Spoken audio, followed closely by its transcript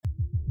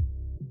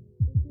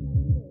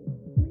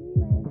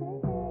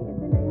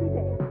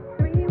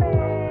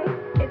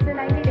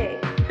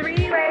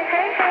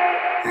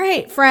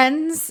right,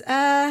 friends.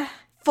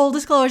 Full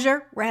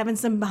disclosure, we're having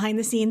some behind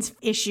the scenes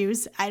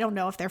issues. I don't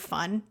know if they're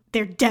fun.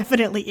 They're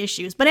definitely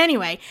issues. But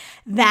anyway,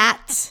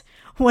 that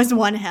was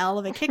one hell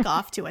of a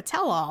kickoff to a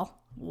tell-all,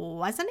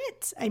 wasn't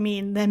it? I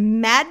mean, the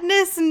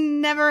madness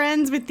never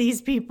ends with these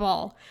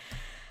people.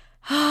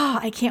 Oh,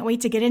 I can't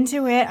wait to get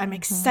into it. I'm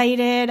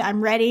excited.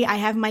 I'm ready. I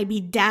have my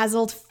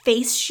bedazzled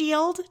face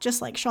shield,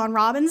 just like Sean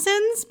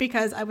Robinson's,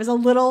 because I was a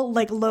little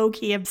like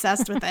low-key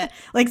obsessed with it.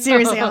 Like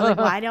seriously, I was like,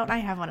 why don't I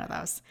have one of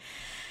those?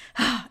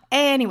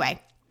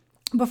 Anyway,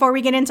 before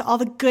we get into all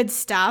the good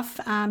stuff,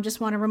 just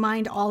want to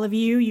remind all of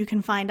you, you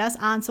can find us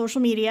on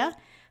social media,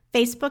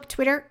 Facebook,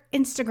 Twitter,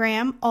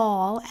 Instagram,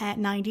 all at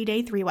 90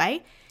 Day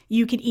Three-Way.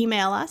 You can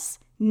email us,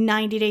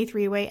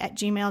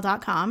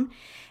 90day3way@gmail.com.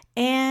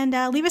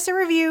 And leave us a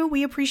review.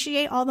 We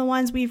appreciate all the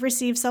ones we've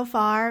received so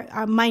far.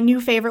 My new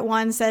favorite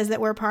one says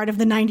that we're part of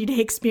the 90-day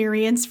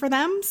experience for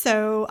them.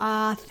 So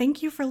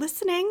thank you for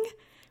listening.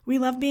 We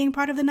love being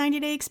part of the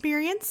 90-day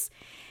experience.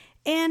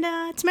 And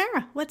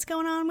Tamara, what's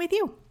going on with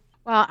you?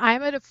 Well,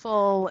 I'm at a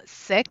full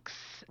 6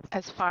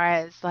 as far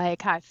as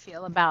like how I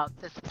feel about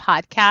this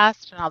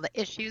podcast and all the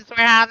issues we're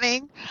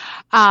having.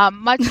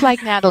 Much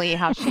like Natalie,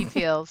 how she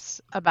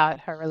feels about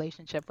her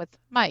relationship with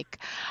Mike.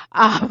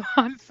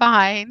 I'm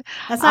fine.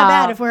 That's not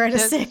bad if we're at a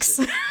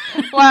 6.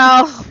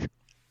 Well,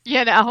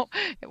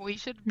 we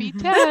should be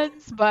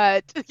 10s,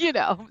 but,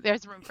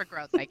 there's room for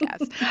growth, I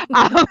guess.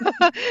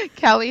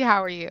 Kelly,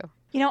 how are you?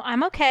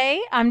 I'm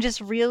okay. I'm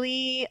just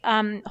really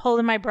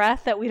holding my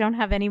breath that we don't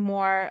have any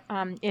more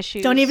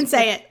issues. Don't even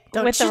say it.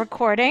 With the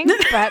recording.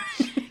 But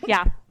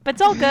yeah, but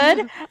it's all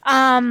good.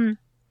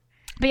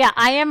 But yeah,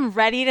 I am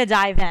ready to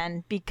dive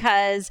in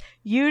because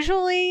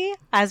usually,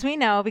 as we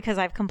know, because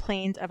I've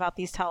complained about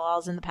these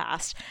tell-alls in the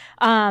past,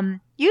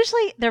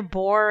 usually they're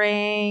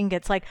boring.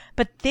 It's like,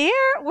 but there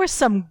were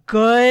some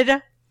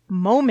good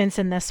moments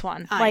in this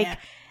one.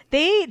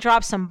 They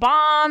dropped some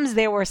bombs.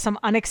 There were some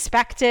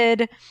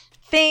unexpected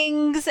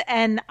things,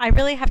 and I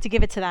really have to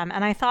give it to them.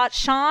 And I thought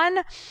Sean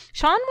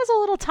was a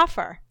little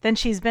tougher than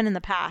she's been in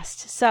the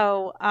past.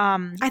 So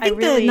I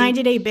think the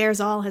 90 Day Bears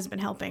All has been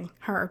helping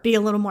her be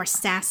a little more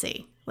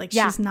sassy. Like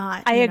she's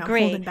not, I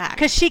agree, holding back.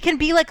 Because she can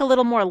be like a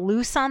little more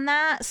loose on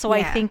that. So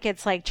I think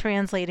it's like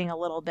translating a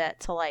little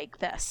bit to like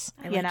this,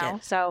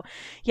 it. So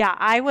yeah,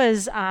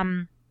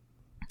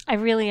 I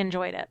really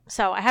enjoyed it.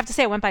 So I have to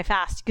say it went by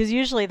fast because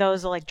usually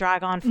those will like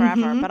drag on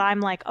forever. But I'm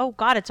like, oh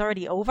God, it's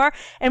already over.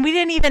 And we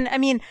didn't even,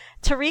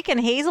 Tariq and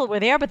Hazel were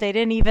there, but they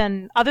didn't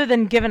even, other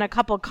than giving a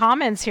couple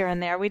comments here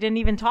and there, we didn't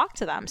even talk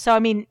to them. So,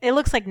 it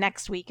looks like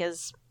next week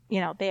is,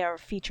 they are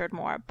featured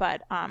more.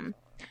 But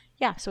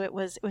yeah, so it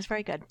was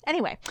very good.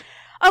 Anyway,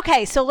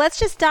 okay, so let's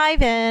just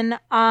dive in.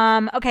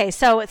 Okay,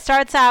 so it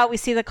starts out, we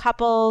see the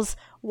couples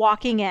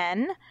walking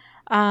in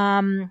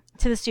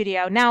to the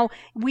studio. Now,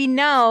 we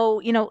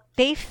know,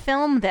 they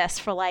filmed this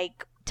for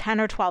like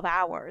 10 or 12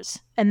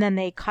 hours, and then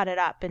they cut it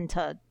up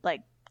into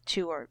like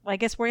 2 or I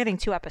guess we're getting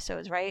 2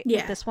 episodes, right? Yeah.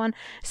 With this one.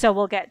 So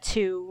we'll get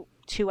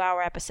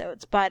 2-hour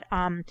episodes, but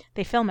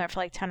they film it for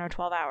like 10 or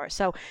 12 hours.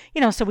 So,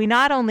 so we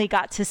not only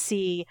got to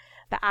see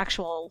the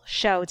actual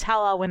show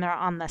tell-all when they're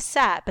on the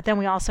set, but then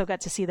we also got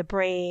to see the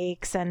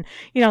breaks and,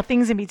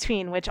 things in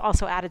between, which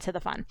also added to the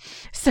fun.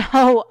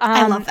 So,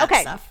 I love that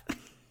stuff.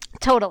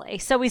 Totally.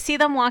 So we see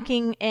them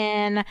walking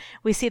in.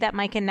 We see that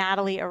Mike and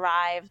Natalie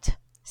arrived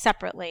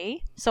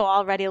separately. So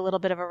already a little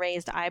bit of a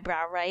raised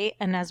eyebrow, right?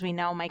 And as we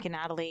know, Mike and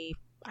Natalie,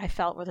 I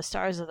felt, were the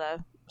stars of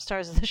the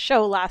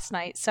show last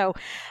night. So,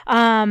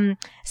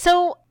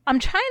 so I'm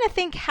trying to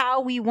think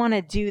how we want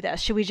to do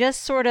this. Should we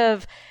just sort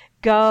of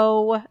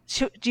go?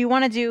 Do you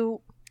want to do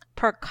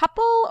per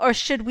couple, or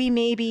should we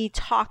maybe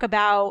talk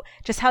about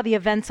just how the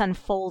events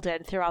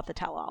unfolded throughout the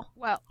tell-all?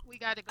 Well, we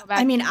got to go back.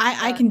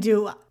 I can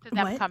do to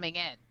them coming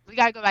in. We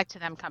got to go back to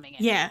them coming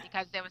in. Yeah,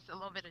 because there was a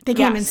little bit of they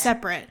came in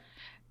separate.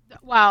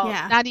 Well,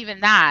 not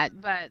even that,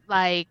 but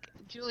like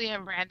Julia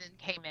and Brandon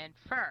came in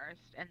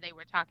first, and they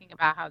were talking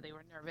about how they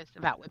were nervous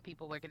about what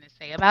people were going to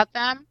say about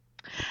them.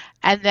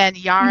 And then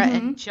Yara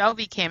and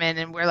Jovi came in,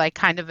 and we're like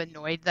kind of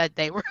annoyed that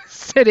they were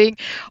sitting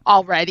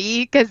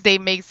already because they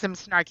made some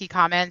snarky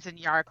comments, and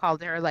Yara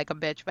called her like a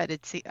bitch, but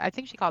I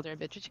think she called her a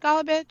bitch. Did she call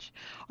her a bitch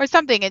or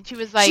something? And she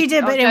was like, she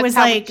did, but it was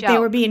like they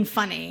were being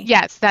funny.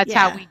 Yes, that's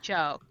how we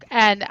joke.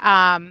 And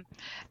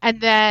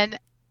then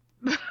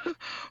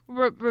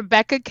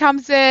Rebecca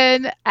comes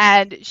in,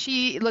 and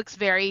she looks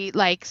very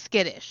like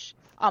skittish.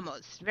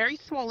 Almost very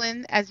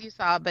swollen, as you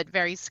saw, but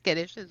very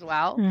skittish as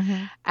well.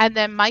 And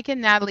then Mike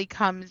and Natalie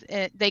comes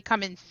in. They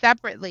come in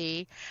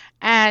separately,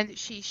 and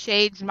she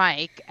shades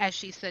Mike as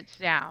she sits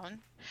down,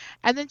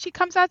 and then she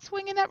comes out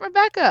swinging at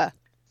Rebecca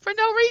for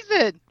no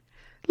reason.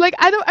 Like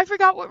I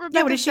forgot what Rebecca.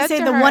 Yeah, what did she say?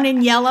 To the her. One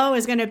in yellow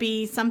is going to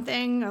be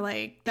something, or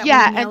like that.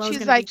 Yeah, one in yellow and is she's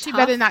gonna like, be she tough.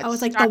 better not. I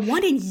was like, the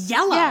one in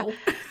yellow.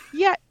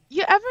 Yeah.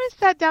 You ever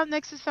sat down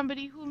next to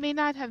somebody who may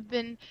not have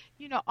been,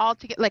 all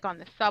together, like on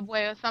the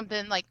subway or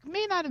something, like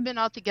may not have been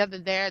all together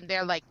there, and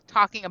they're like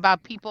talking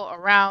about people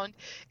around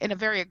in a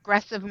very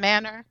aggressive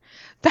manner.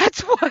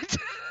 That's what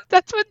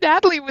that's what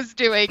Natalie was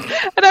doing.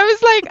 And I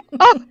was like,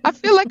 oh, I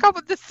feel like I'm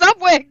at the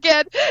subway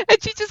again.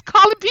 And she's just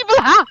calling people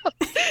out.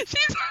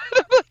 She's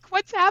like,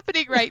 what's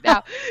happening right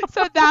now?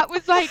 So that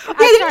was like,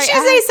 didn't she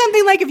say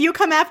something like, if you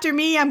come after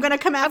me, I'm going to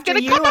come after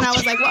you? And I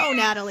was like, whoa,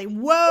 Natalie,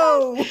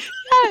 whoa.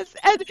 Yes.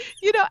 And,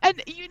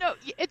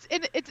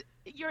 it's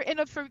you're in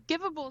a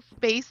forgivable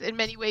space in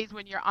many ways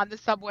when you're on the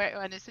subway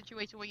or in a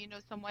situation where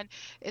someone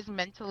is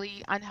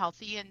mentally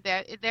unhealthy and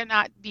they're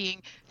not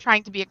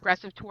trying to be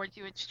aggressive towards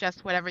you. It's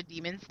just whatever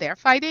demons they're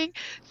fighting.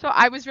 So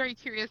I was very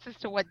curious as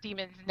to what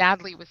demons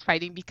Natalie was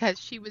fighting, because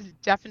she was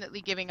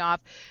definitely giving off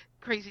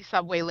crazy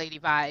subway lady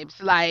vibes,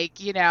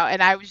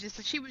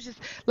 and she was just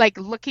like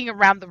looking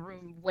around the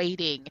room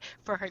waiting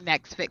for her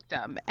next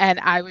victim, and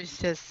I was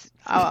just,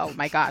 oh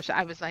my gosh,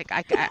 I was like,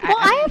 I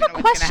have a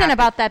question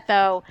about that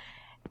though.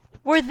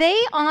 Were they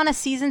on a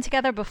season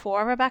together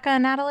before, Rebecca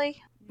and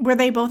Natalie? Were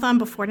they both on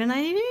before the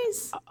 90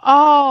 Days?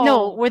 Oh.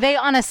 No, were they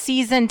on a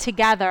season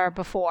together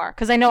before?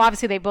 Because I know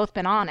obviously they've both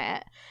been on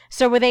it.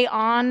 So were they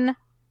on...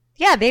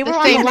 Yeah, they were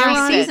on the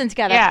last season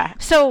together. Yeah.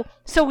 So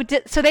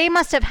they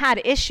must have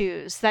had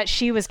issues that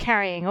she was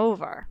carrying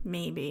over.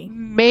 Maybe.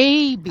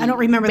 I don't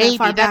remember that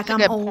far back. That's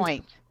a good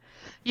point.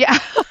 Yeah.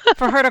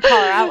 For her to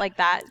call her out like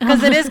that.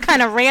 Because it is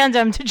kind of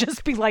random to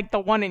just be like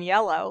the one in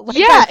yellow. Like,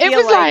 yeah, it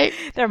was like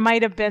there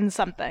might have been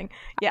something.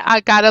 Yeah.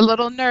 I got a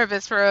little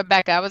nervous for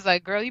Rebecca. I was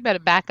like, girl, you better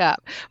back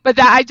up. But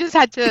I just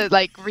had to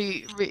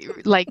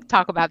like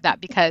talk about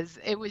that, because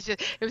it was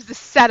the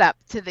setup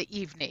to the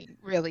evening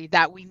really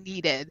that we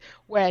needed,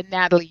 where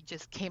Natalie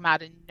just came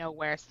out of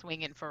nowhere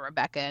swinging for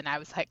Rebecca, and I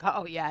was like,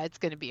 oh yeah, it's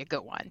going to be a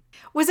good one.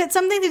 Was it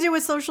something to do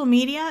with social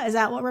media? Is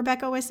that what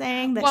Rebecca was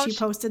saying? That she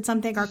posted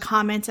something or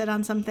commented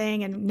on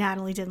something and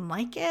Natalie didn't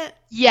like it?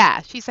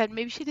 Yeah, she said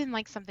maybe she didn't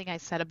like something I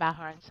said about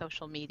her on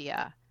social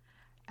media.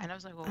 And I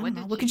was like, well,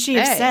 what could she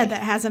have said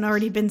that hasn't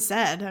already been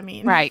said? I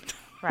mean, right.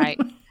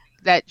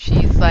 That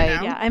she's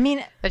like, yeah, I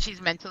mean, that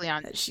she's mentally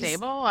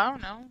unstable. I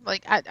don't know.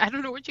 Like, I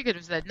don't know what you could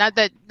have said. Not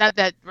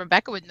that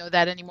Rebecca would know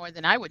that any more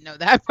than I would know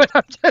that, but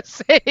I'm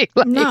just saying.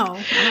 Like, no,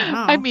 I don't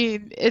know. I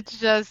mean, it's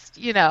just,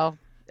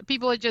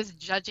 people are just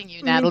judging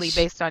you, Natalie,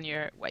 based on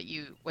what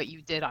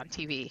you did on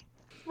TV.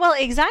 Well,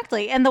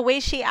 exactly. And the way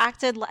she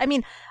acted, I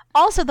mean,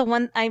 also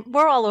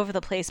we're all over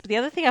the place, but the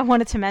other thing I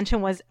wanted to mention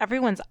was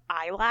everyone's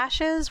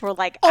eyelashes were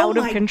like out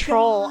of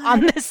control on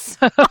this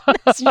show.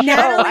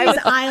 Natalie's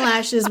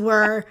eyelashes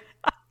were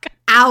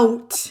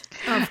out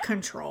of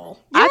control.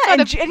 Yeah,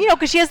 and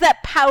because she has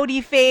that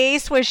pouty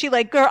face where she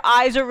her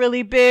eyes are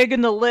really big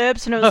and the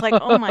lips, and it was like,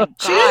 oh my god,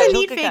 she doesn't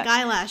need fake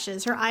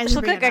eyelashes. Her eyes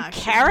look like a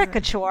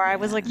caricature. I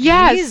was like,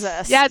 yes,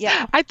 Jesus. Yes.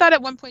 Yeah. I thought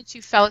at one point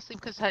she fell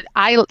asleep because her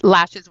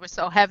eyelashes were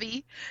so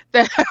heavy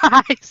that her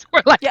eyes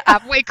were like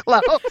halfway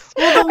closed.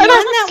 Well, the one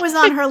that was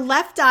on her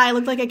left eye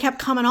looked like it kept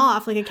coming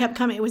off. Like it kept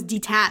coming. It was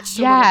detached.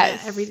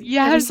 Yes.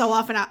 Every so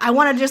often. I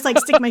want to just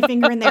stick my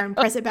finger in there and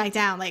press it back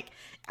down. Like,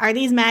 are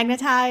these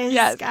magnetized,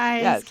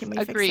 guys? Yes. Can we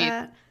Agreed. fix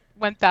that?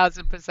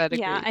 1000% agree.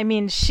 Yeah, I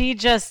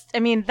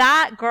mean,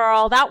 that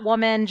girl, that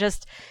woman,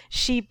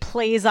 she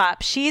plays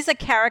up. She's a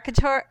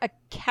character,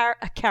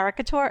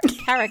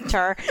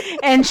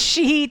 and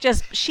she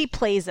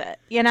plays it,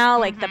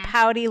 like the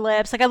pouty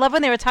lips. Like, I love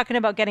when they were talking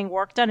about getting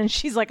work done, and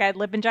she's like, I had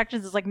lip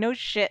injections. It's like, no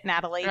shit,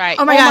 Natalie. Right.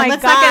 Oh my God,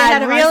 let's not get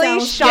ahead of really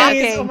ourselves.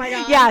 shocking. Jeez. Oh my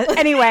God. Yeah,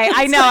 anyway,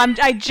 I know,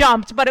 I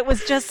jumped, but it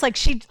was just like,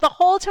 the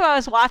whole time I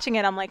was watching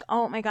it, I'm like,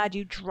 oh my God,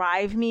 you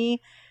drive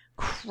me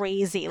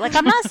crazy. Like,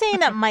 I'm not saying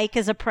that Mike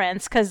is a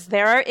prince, because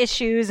there are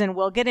issues and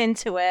we'll get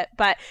into it,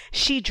 but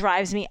she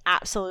drives me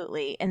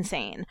absolutely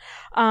insane.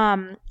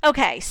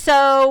 Okay,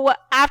 so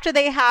after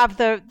they have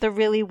the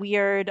really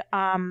weird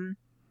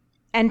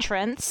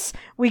entrance,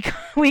 we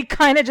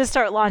kind of just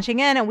start launching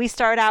in, and we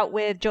start out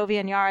with Jovi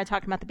and Yara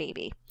talking about the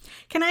baby.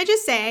 Can I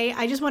just say,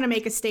 I just want to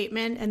make a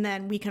statement, and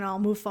then we can all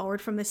move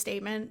forward from the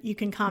statement. You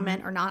can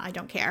comment or not, I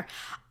don't care.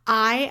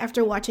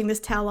 After watching this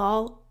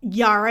tell-all,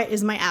 Yara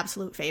is my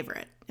absolute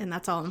favorite. And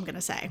that's all I'm going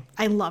to say.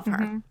 I love her.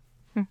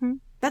 Mm-hmm. Mm-hmm.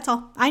 That's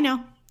all. I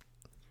know.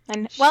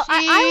 And well,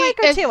 I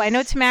like her too. I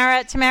know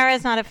Tamara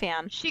is not a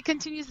fan. She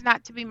continues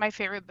not to be my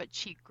favorite, but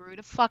she grew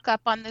to fuck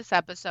up on this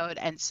episode,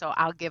 and so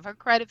I'll give her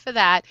credit for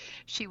that.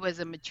 She was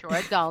a mature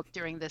adult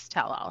during this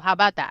tell-all. How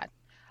about that?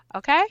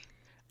 Okay?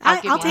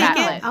 I'll take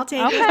it. I'll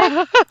take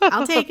it.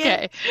 I'll take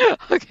it.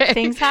 Okay.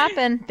 Things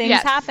happen.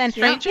 Things happen.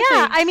 Stranger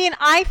yeah, things. I mean,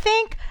 I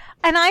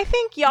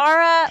think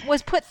Yara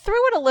was put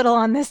through it a little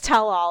on this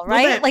tell-all,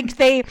 right? Like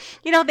they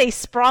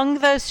sprung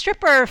the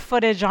stripper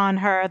footage on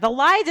her, the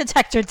lie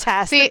detector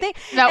test, it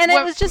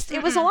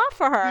was a lot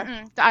for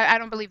her. I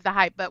don't believe the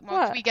hype, but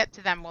once we get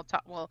to them, we'll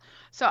talk.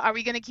 So are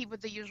we going to keep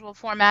with the usual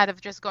format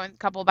of just going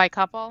couple by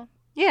couple?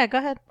 Yeah, go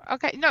ahead.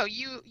 Okay, no,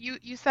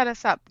 you set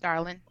us up,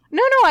 darling.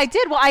 No, I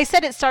did. Well, I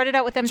said it started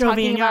out with them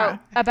talking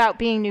about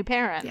being new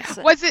parents.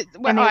 Yeah. Was it?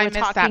 Well, I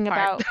missed that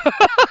part.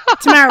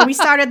 Tamara, we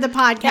started the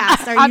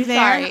podcast. Are you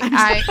there?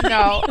 Sorry.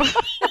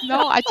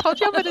 No, I told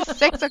you I'm at a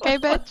 6, okay,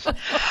 bitch?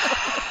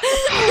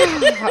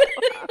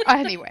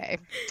 Anyway.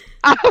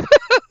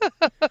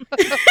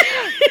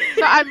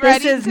 So I'm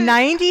ready. This is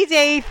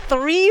 90-day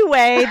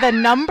 3-way, the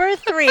number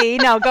 3.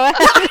 No, go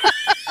ahead.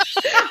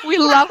 We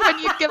love when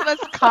you give us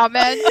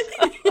comments,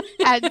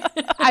 and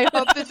I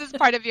hope this is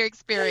part of your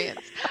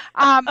experience.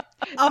 Oh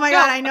my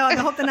God, I know. I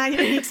hope the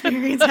 90-day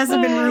experience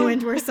hasn't been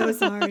ruined. We're so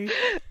sorry.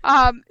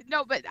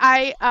 No, but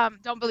I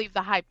don't believe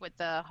the hype with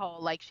the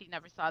whole, like, she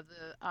never saw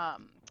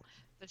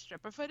the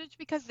stripper footage,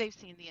 because they've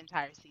seen the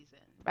entire season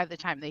by the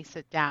time they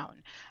sit down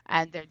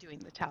and they're doing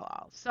the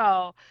tell-all.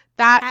 So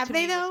that have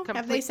they though?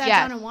 Have they sat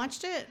down and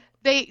watched it?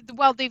 They've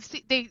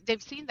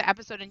seen the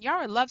episode, and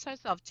Yara loves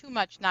herself too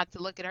much not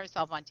to look at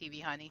herself on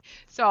TV, honey.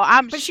 So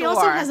but she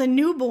also has a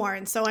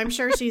newborn, so I'm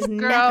sure she's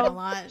necking a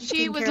lot.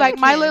 She was like,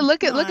 Mila,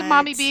 look at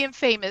mommy being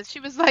famous. She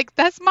was like,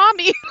 that's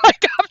mommy.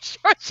 Like, I'm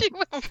sure she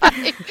was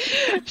like,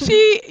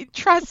 she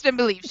trust and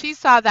believe. She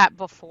saw that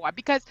before,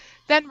 because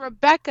then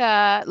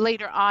Rebecca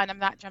later on, I'm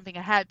not jumping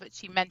ahead, but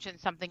she mentioned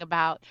something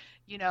about,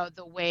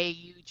 the way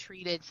you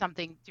treated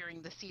something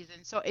during the season.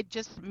 So it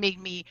just made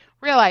me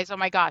realize, oh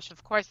my gosh,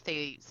 of course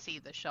they see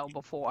the show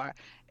before,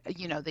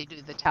 they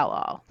do the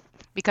tell-all,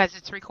 because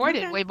it's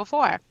recorded way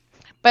before.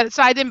 But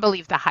so I didn't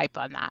believe the hype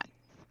on that,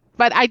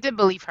 but I did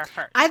believe her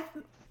first.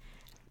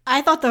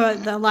 I thought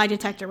the lie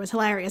detector was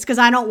hilarious, because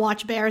I don't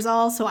watch Bears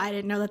All, so I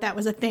didn't know that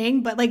was a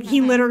thing. But like,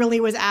 he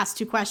literally was asked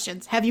 2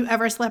 questions. Have you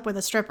ever slept with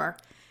a stripper?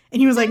 And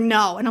he was like,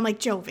 no. And I'm like,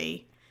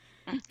 Jovi,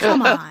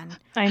 come on.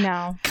 I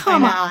know.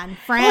 Come on,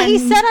 friend. Well, he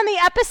said on the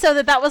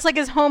episode that was like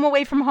his home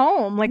away from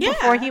home, like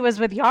before he was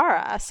with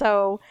Yara.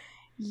 So,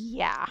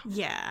 yeah.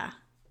 Yeah.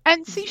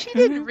 And see, she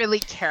didn't really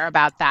care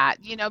about that,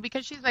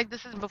 because she's like,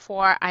 this is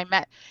before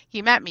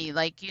he met me.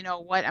 Like,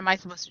 what am I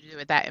supposed to do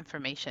with that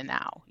information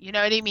now? You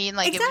know what I mean?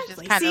 Like, exactly. It was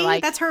just kind of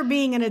like. That's her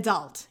being an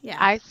adult. Yeah.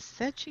 I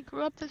said she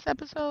grew up this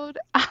episode.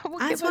 That's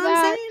what I'm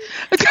saying.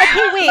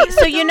 Okay, wait.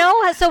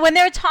 So, so when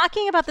they're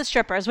talking about the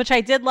strippers, which I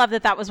did love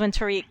that was when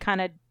Tariq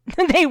kind of.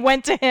 They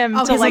went to him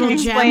to like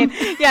explain,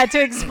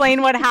 to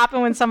explain what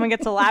happened when someone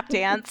gets a lap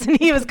dance, and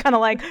he was kind of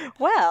like,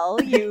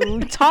 "Well,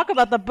 you talk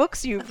about the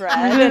books you've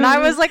read," and I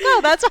was like, "Oh,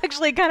 that's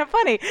actually kind of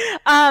funny."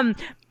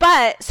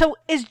 But so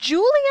is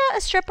Julia a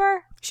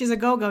stripper? She's a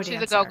go-go dancer.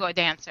 She's a go-go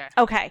dancer.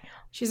 Okay,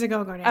 she's a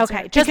go-go dancer.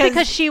 Okay, just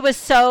because she was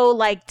so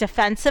like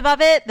defensive of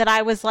it that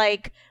I was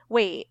like,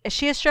 wait, is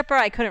she a stripper?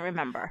 I couldn't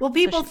remember. Well,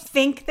 people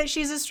think that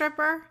she's a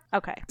stripper.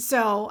 Okay.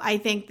 So I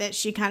think that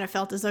she kind of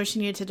felt as though she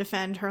needed to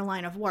defend her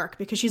line of work,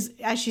 because she's,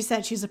 as she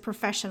said, she's a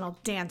professional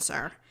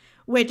dancer,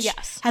 which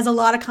has a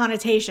lot of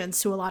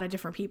connotations to a lot of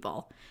different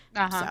people.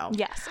 So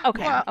yes.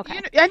 Okay. Well, okay.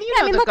 I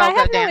mean, look, I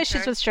have no dancers.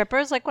 issues with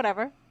strippers. Like,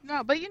 whatever.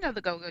 No, but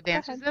the go-go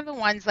dancers. They're the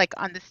ones like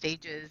on the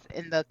stages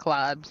in the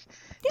clubs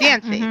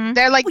dancing.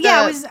 They're like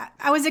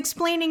I was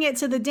explaining it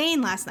to the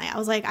Dane last night. I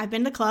was like, I've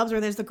been to clubs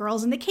where there's the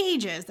girls in the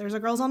cages. There's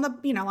the girls on the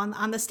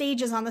on the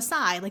stages on the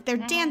side. Like, they're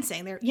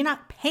dancing. You're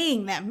not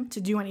paying them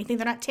to do anything.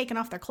 They're not taking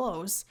off their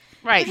clothes.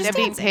 Right. They're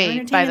being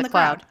paid by the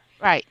crowd.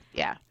 Right.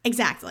 Yeah.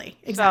 Exactly.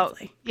 So,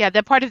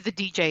 they're part of the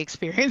DJ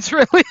experience,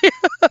 really.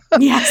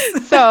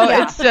 Yes. So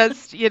it's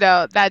just,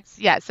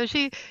 that's, so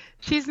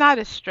she's not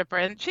a stripper,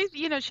 and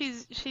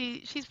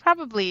she's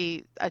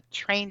probably a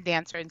trained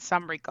dancer in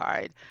some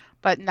regard,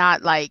 but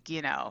not like,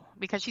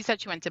 because she said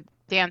she went to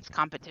dance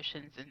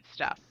competitions and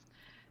stuff.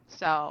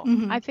 So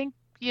I think,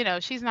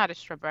 she's not a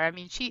stripper. I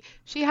mean, she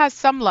has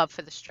some love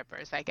for the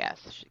strippers, I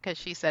guess, because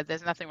she said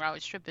there's nothing wrong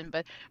with stripping,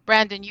 but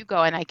Brandon, you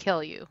go and I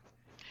kill you.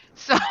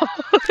 So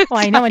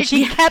I know, and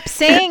she kept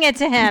saying it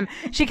to him.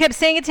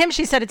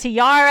 She said it to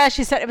Yara.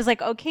 She said, it was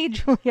like, okay,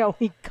 Julia,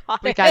 we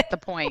got the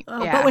point.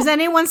 But was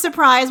anyone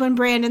surprised when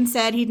Brandon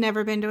said he'd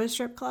never been to a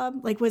strip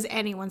club? Like, was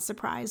anyone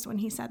surprised when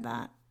he said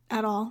that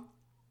at all?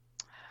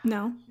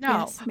 No.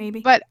 Yes, maybe.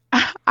 But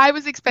I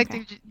was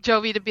expecting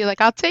Jovi to be like,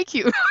 I'll take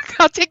you.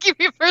 I'll take you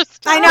your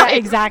first time. I know.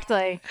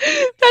 Exactly.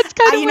 That's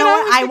kind of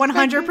I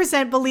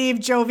 100% believe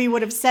Jovi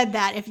would have said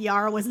that if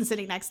Yara wasn't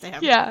sitting next to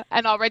him. Yeah,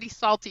 and already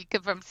salty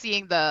from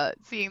seeing the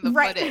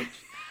footage.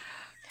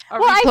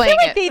 Well, I feel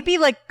like they'd be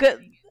like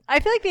good.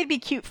 I feel like they'd be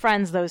cute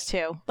friends, those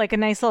two. Like a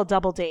nice little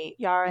double date,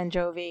 Yara and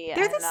Jovi.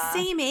 They're the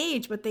same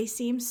age, but they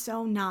seem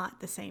so not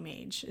the same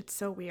age. It's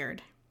so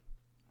weird.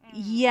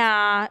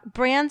 Yeah,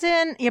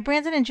 Brandon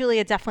and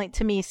Julia definitely,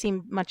 to me,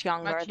 seem much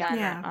younger than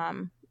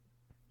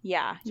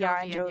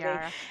Yara and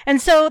Jovi.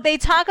 And so they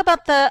talk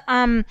about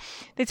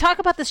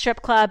the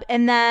strip club,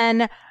 and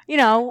then,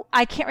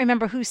 I can't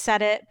remember who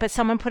said it, but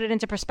someone put it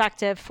into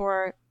perspective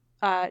for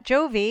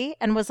Jovi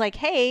and was like,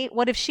 hey,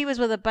 what if she was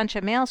with a bunch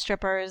of male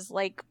strippers?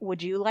 Like,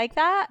 would you like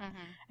that?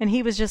 And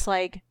he was just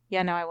like,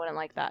 yeah, no, I wouldn't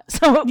like that.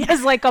 So it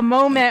was like a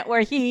moment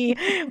where he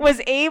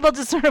was able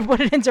to sort of put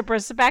it into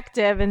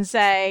perspective and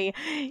say,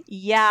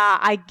 yeah,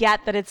 I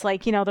get that it's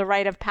like, the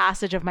rite of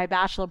passage of my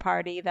bachelor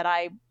party that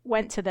I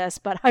went to this,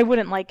 but I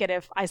wouldn't like it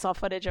if I saw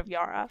footage of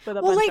Yara with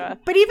a bunch of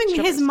but even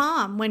strippers. His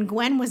mom, when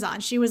Gwen was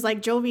on, she was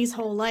like, Jovi's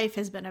whole life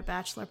has been a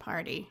bachelor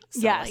party.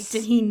 So, yes.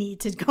 did he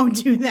need to go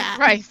do that?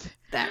 Right.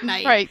 That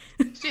night. Right.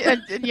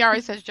 And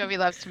Yara says Jovi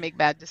loves to make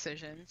bad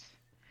decisions.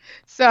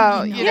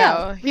 So,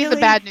 he's a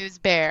bad news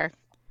bear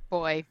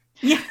boy.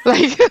 Yeah.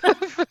 Like,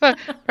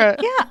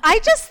 yeah, I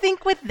just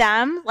think with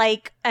them,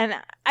 like, and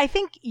I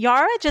think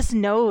Yara just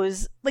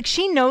knows, like,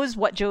 she knows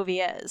what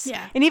Jovi is.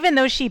 Yeah. And even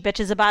though she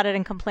bitches about it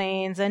and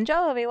complains, and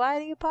Jovi, why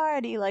do you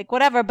party? Like,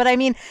 whatever. But I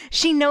mean,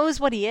 she knows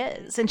what he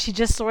is, and she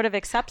just sort of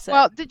accepts it.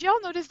 Well, did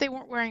y'all notice they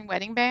weren't wearing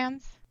wedding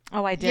bands?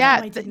 Oh, I did. Yeah,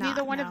 I did not,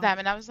 neither one of them.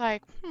 And I was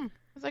like,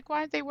 why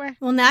aren't they wearing?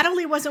 Well,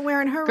 Natalie wasn't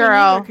wearing her ring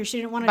Girl, because she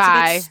didn't want it to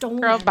get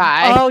stolen. Girl,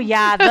 bye. Oh,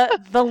 yeah,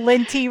 the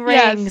linty ring.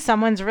 Yes.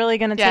 Someone's really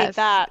going to take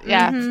that.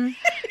 Yeah. Mm-hmm.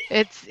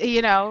 It's,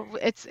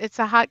 it's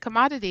a hot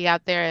commodity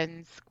out there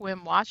in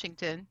Sequim,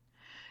 Washington.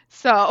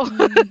 So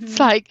it's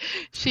like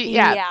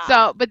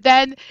So, but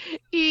then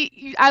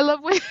I love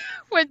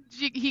when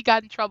he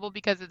got in trouble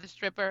because of the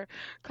stripper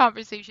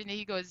conversation. And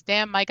he goes,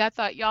 "Damn, Mike, I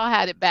thought y'all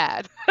had it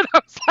bad." And I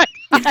was like,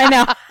 I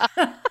know.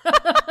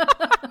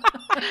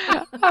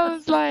 I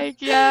was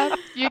like, yeah,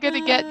 you're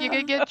gonna get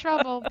in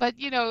trouble. But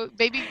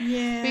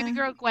baby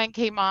girl Gwen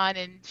came on,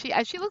 and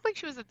she looked like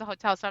she was at the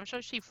hotel, so I'm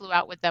sure she flew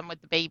out with them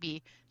with the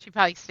baby. She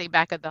probably stayed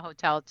back at the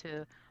hotel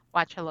to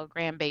watch her little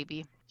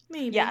grandbaby.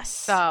 Maybe. Yes.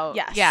 So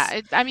yes.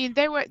 Yeah, I mean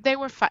they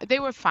were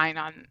fine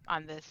on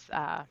this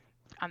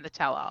on the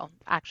tell-all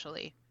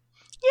actually.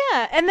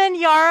 Yeah, and then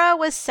Yara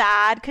was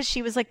sad because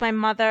she was like, my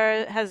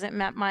mother hasn't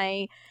met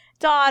my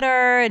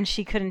daughter, and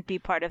she couldn't be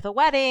part of the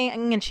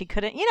wedding, and she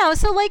couldn't,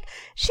 so like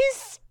she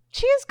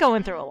is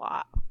going through a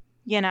lot,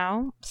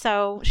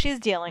 so she's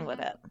dealing with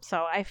it.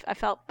 So I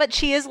felt, but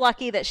she is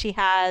lucky that she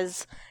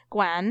has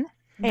Gwen,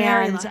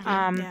 Very lucky,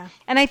 yeah.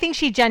 And I think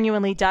she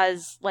genuinely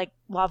does like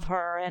love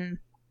her and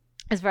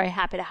is very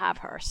happy to have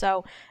her.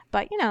 So,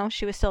 but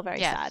she was still very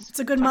sad. It's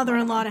a good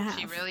mother-in-law to have.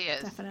 She really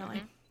is. Definitely.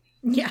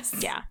 Mm-hmm. Yes.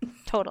 Yeah,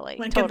 totally.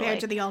 When totally. compared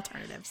to the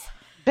alternatives.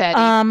 Betty.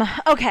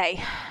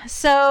 Okay.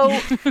 So,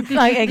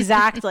 like,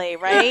 exactly,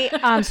 right?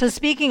 So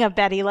speaking of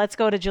Betty, let's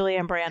go to Julia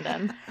and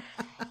Brandon.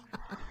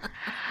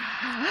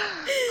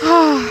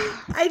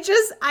 I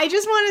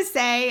just want to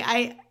say,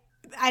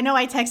 I know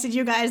I texted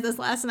you guys this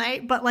last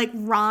night, but like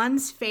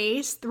Ron's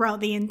face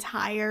throughout the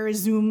entire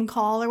Zoom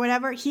call or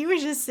whatever, he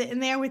was just sitting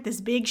there with this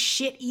big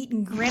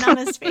shit-eating grin on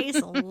his face,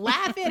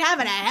 laughing,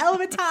 having a hell of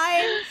a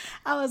time.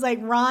 I was like,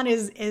 Ron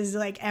is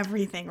like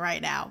everything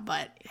right now.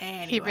 But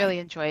anyway. He really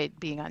enjoyed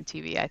being on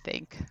TV, I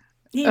think.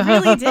 He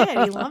really did.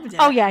 He loved it.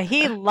 Oh yeah,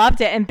 he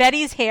loved it. And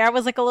Betty's hair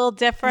was like a little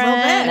different. A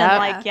little bit,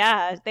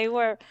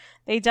 and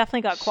they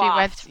definitely got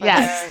coiffed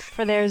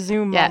for their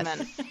Zoom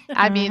moment.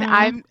 I mean,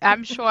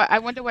 I'm sure. I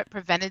wonder what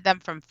prevented them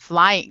from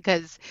flying,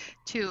 because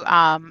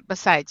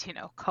besides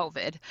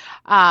COVID.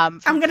 I'm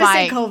gonna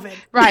say COVID.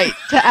 Right,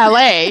 to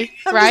LA.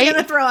 I'm right. just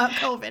gonna throw out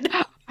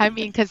COVID. I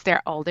mean, because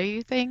they're older,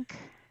 you think?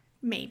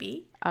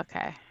 Maybe.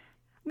 Okay.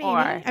 Maybe.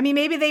 I mean,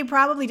 maybe they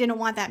probably didn't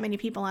want that many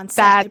people on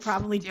set. They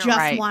probably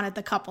just wanted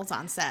the couples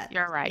on set.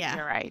 You're right. Yeah.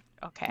 You're right.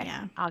 Okay.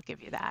 Yeah. I'll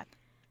give you that.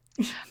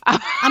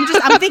 I'm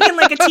thinking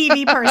like a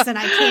TV person.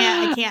 I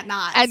can't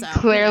not. And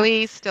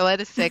clearly still at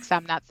a 6,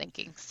 I'm not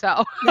thinking.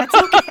 So that's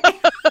okay.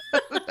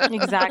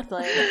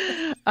 Exactly.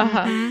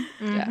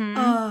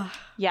 Yeah.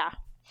 Yeah.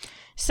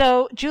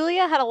 So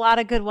Julia had a lot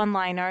of good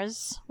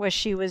one-liners where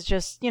she was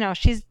just,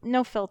 she's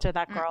no filter,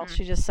 that girl.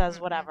 She just says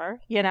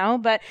whatever,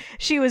 but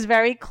she was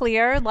very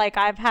clear. Like,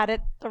 I've had it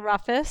the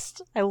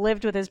roughest. I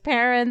lived with his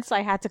parents.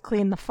 I had to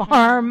clean the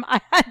farm. I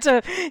had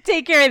to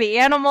take care of the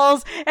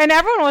animals. And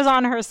everyone was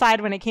on her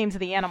side when it came to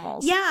the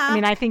animals. Yeah. I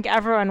mean, I think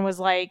everyone was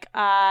like,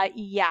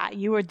 yeah,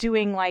 you were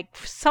doing like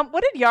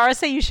what did Yara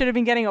say? You should have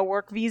been getting a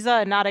work visa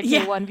and not a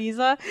K1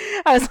 visa.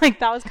 I was like,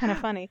 that was kind of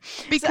funny.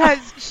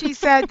 Because she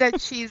said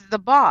that she's the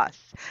boss.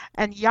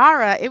 And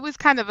Yara, it was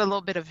kind of a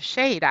little bit of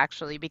shade,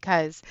 actually,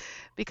 because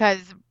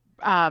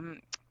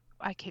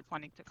I keep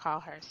wanting to call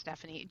her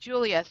Stephanie.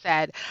 Julia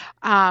said,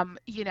 I'm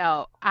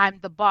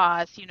the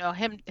boss,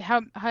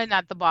 her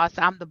not the boss,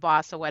 I'm the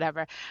boss or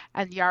whatever.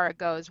 And Yara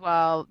goes,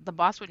 well, the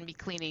boss wouldn't be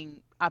cleaning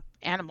up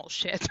animal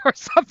shit or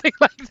something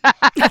like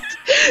that.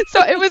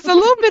 So it was a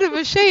little bit of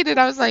a shade, and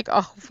I was like,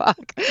 oh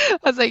fuck. I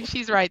was like,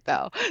 she's right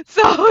though.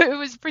 So it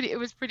was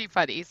pretty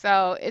funny.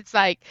 So it's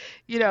like,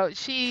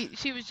 she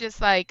was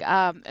just like,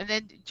 and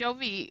then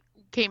Jovi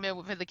came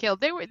in for the kill.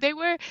 They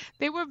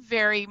were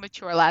very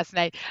mature last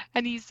night,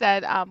 and he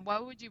said, why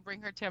would you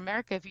bring her to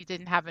America if you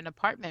didn't have an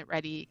apartment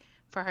ready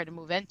for her to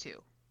move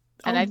into?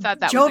 And I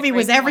thought that Jovi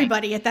was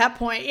everybody at that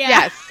point. Yeah.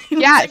 Yes.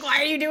 Yes. Like,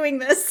 why are you doing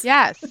this?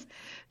 Yes.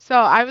 So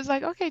I was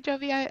like, okay,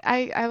 Jovi,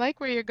 I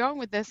like where you're going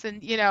with this.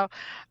 And,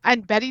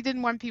 and Betty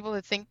didn't want people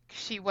to think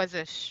she was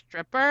a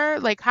stripper.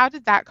 Like, how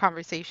did that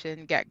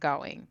conversation get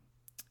going?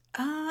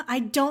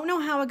 I don't know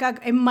how it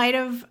got. It might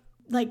have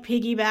like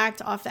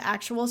piggybacked off the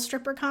actual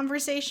stripper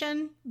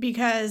conversation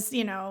because,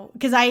 you know,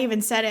 because I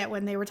even said it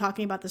when they were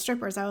talking about the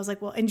strippers. I was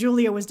like, well, and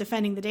Julia was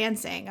defending the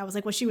dancing. I was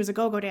like, well, she was a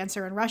go-go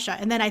dancer in Russia.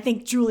 And then I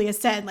think Julia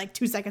said like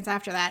 2 seconds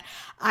after that,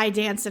 I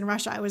danced in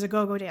Russia. I was a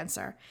go-go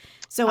dancer.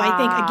 So I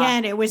think,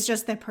 again, it was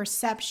just the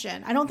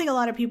perception. I don't think a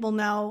lot of people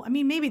know. I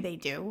mean, maybe they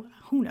do.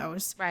 Who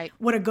knows? Right.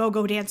 What a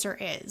go-go dancer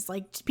is.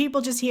 Like,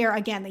 people just hear,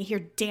 again, they hear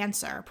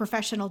dancer,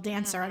 professional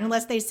dancer. And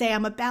unless they say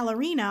I'm a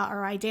ballerina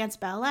or I dance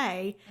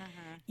ballet,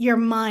 your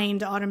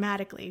mind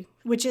automatically,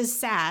 which is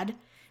sad,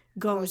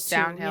 goes to,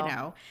 downhill. You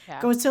know,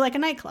 goes to like a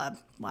nightclub.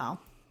 Well,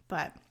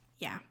 but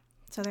yeah.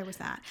 So there was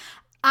that.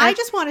 I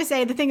just want to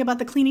say the thing about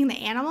the cleaning the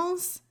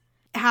animals,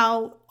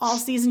 how all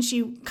season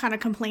she kind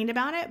of complained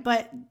about it.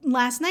 But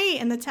last night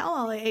in the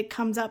tell-all, it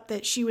comes up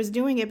that she was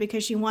doing it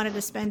because she wanted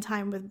to spend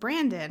time with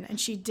Brandon. And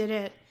she did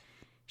it.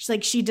 She's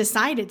like, she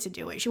decided to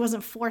do it. She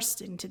wasn't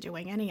forced into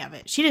doing any of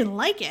it. She didn't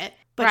like it,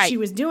 but she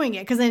was doing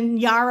it. Because then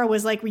Yara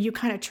was like, well, you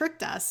kind of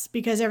tricked us,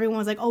 because everyone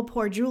was like, oh,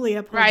 poor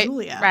Julia, poor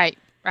Julia.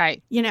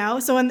 Right. You know,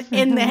 so in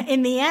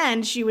the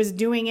end, she was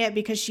doing it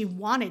because she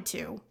wanted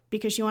to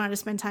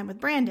spend time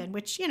with Brandon,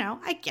 which, you know,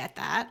 I get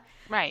that.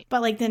 Right.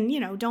 But like, then, you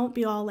know, don't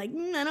be all like,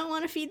 I don't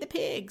want to feed the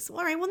pigs.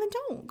 All right, well then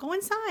don't. Go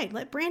inside.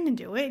 Let Brandon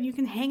do it. You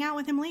can hang out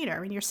with him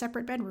later in your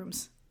separate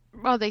bedrooms.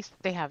 Well, they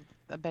have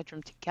a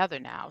bedroom together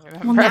now,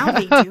 remember? Well, now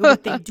they do,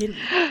 but they didn't.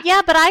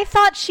 Yeah, but I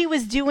thought she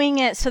was doing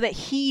it so that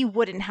he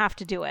wouldn't have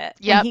to do it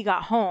when he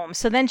got home.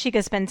 So then she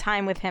could spend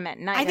time with him at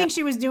night. I think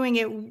she was doing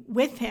it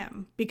with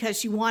him because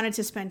she wanted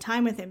to spend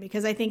time with him.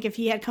 Because I think if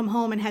he had come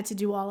home and had to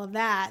do all of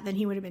that, then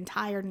he would have been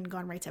tired and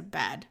gone right to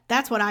bed.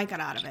 That's what I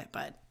got out of it,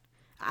 but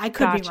I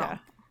could be wrong.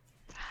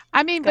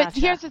 I mean, but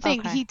here's the thing.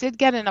 Okay. He did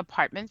get an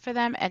apartment for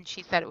them, and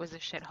she said it was a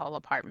shithole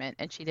apartment,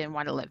 and she didn't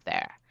want to live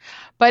there.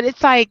 But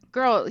it's like,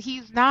 girl,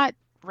 he's not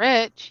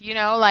rich, you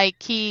know,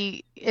 like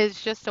he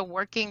is just a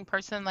working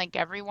person like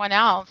everyone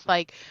else.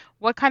 Like,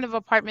 what kind of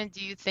apartment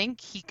do you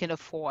think he can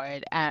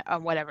afford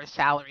on whatever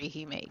salary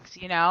he makes,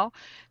 you know?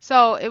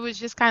 So it was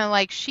just kind of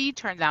like she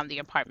turned down the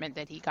apartment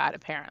that he got,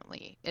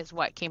 apparently, is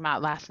what came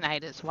out last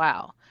night as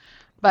well.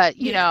 But,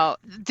 you know,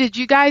 did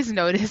you guys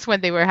notice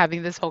when they were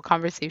having this whole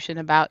conversation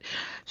about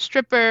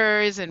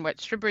strippers and what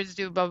strippers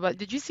do, blah, blah,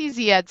 did you see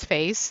Ziad's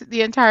face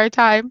the entire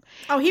time?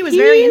 Oh, he was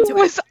very into it.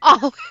 He was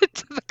all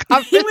into the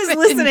conversation. He was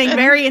listening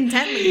very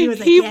intently.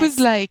 He was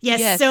like,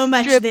 yes, so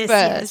much strippers, this,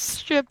 yes.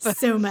 Strippers.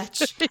 So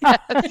much.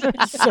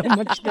 Yes. So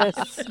much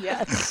this,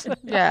 yes.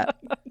 Yeah.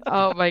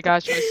 Oh, my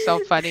gosh, it was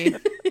so funny.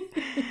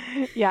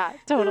 Yeah,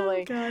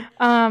 totally. Oh,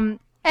 God.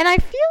 And I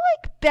feel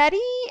like Betty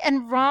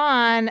and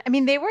Ron, I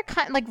mean, they were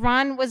kind of like,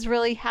 Ron was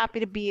really happy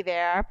to be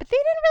there, but they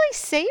didn't really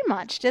say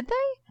much, did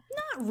they?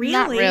 Not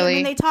really. I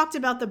mean, they talked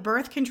about the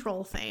birth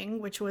control thing,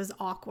 which was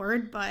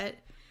awkward, but,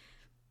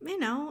 you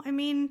know, I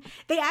mean,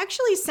 they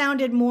actually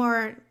sounded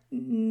more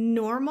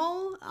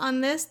normal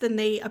on this than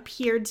they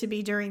appeared to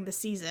be during the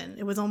season.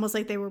 It was almost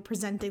like they were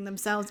presenting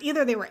themselves.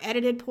 Either they were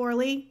edited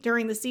poorly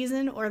during the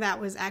season, or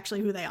that was actually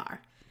who they are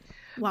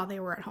while they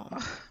were at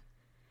home.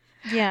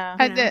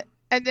 Yeah.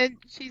 And then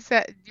she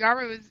said,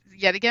 Yara was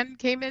yet again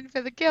came in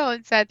for the kill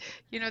and said,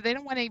 you know, they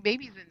don't want any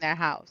babies in their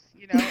house.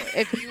 You know,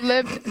 if you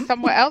live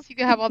somewhere else, you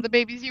can have all the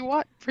babies you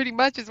want, pretty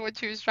much is what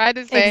she was trying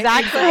to say.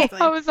 Exactly.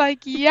 I was like,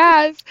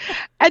 yes.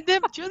 And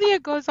then Julia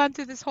goes on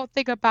to this whole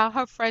thing about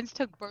her friends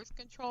took birth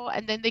control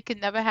and then they could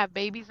never have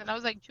babies. And I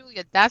was like,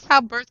 Julia, that's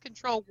how birth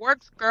control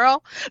works,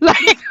 girl.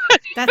 Like,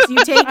 that's you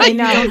take it, you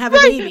don't have a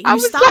baby. You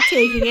stop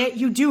taking it,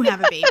 you do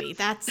have a baby.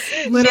 That's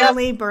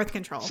literally birth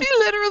control. She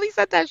literally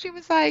said that. She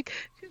was like,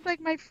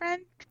 my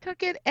friend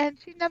took it and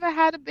she never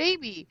had a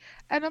baby.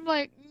 And I'm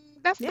like,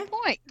 that's the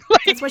point.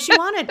 Like, that's what she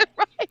wanted.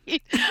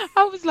 Right.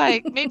 I was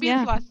like, maybe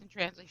it's lost in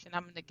translation.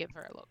 I'm going to give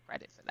her a little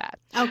credit for that.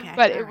 Okay.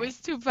 But it was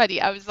too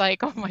funny. I was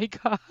like, oh my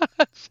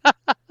gosh.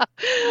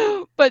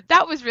 But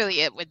that was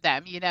really it with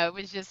them. You know, it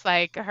was just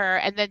like her.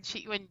 And then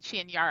when she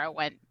and Yara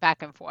went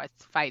back and forth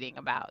fighting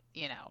about,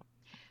 you know,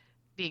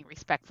 being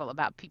respectful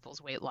about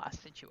people's weight loss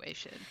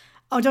situation.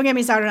 Oh, don't get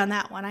me started on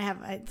that one.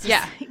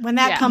 When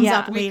that comes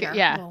up later.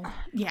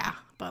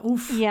 But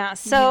oof. Yeah.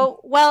 So,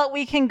 well,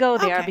 we can go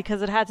there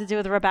because it had to do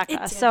with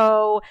Rebecca.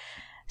 So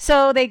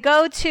they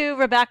go to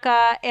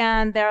Rebecca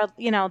and they're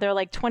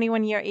like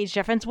 21-year age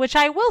difference, which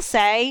I will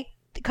say,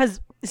 because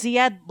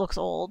Ziad looks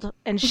old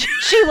and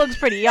she looks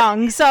pretty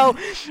young. So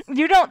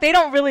they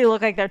don't really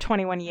look like they're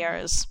 21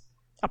 years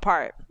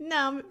apart.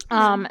 No.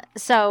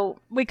 So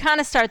we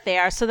kind of start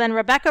there. So then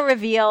Rebecca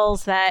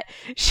reveals that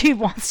she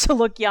wants to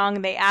look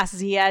young. They ask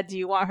Ziad, do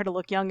you want her to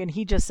look young? And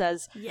he just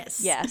says,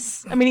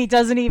 yes. I mean, he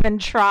doesn't even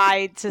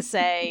try to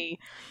say,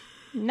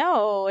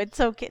 no,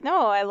 it's okay.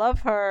 No, I love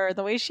her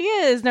the way she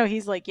is. No,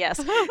 he's like, yes.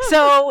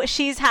 So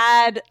she's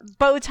had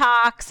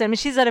Botox. I mean,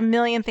 she's had a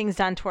million things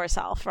done to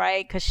herself,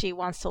 right? Because she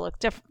wants to look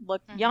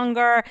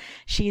younger.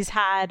 She's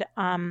had,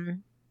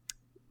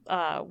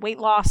 weight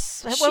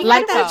loss.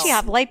 What did she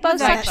have? Lipo?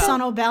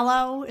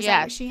 Sonobello? Is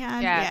that what she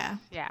had?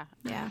 Yeah.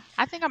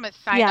 I think I'm going to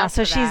sign up for that.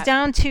 So she's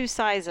down 2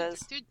 sizes.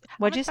 Dude,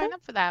 What'd you sign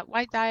up for that?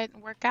 Why diet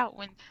and work out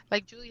when,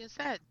 like Julia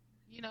said,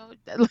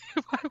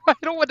 I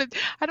don't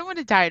want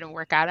to diet and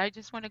work out. I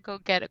just want to go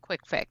get a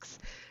quick fix.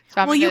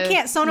 So you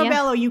can't, Sono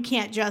Bello, you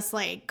can't just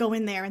like go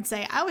in there and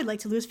say, I would like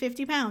to lose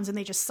 50 pounds, and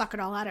they just suck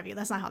it all out of you.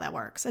 That's not how that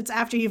works. It's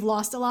after you've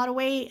lost a lot of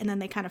weight, and then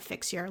they kind of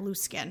fix your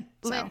loose skin.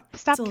 Lynn,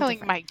 stop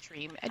killing my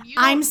dream. And you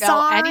don't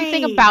know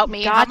anything about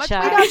me, how much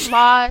weight I've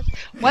lost,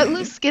 what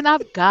loose skin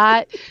I've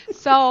got.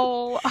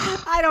 So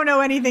I don't know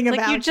anything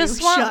about you. You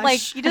just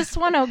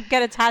want to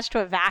get attached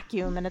to a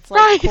vacuum, and it's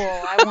like, cool,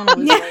 I want to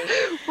lose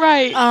weight.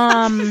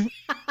 Right.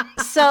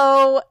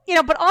 So,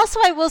 but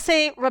also I will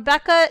say,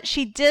 Rebecca,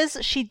 she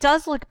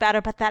does look better,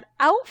 but that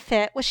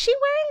outfit, was she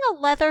wearing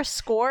a leather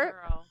skirt?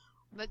 Girl,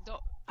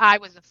 I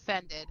was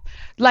offended.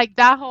 Like,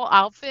 that whole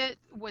outfit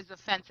was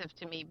offensive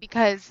to me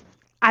because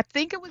I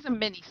think it was a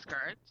mini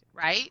skirt,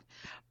 right?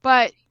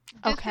 But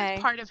this is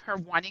part of her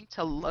wanting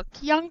to look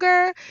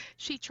younger.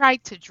 She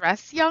tried to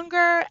dress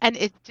younger, and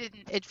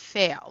it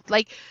failed.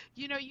 Like,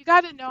 you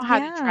got to know how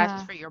to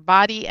dress for your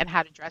body and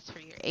how to dress for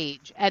your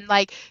age. And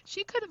like,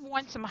 she could have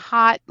worn some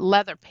hot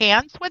leather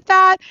pants with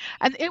that,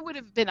 and it would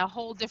have been a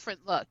whole different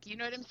look. You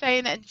know what I'm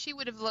saying? And she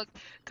would have looked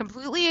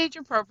completely age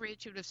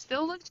appropriate. She would have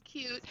still looked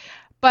cute,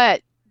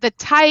 but the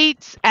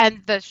tights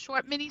and the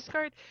short mini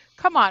skirt,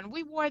 come on,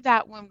 we wore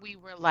that when we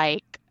were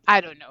like, I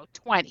don't know,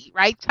 20,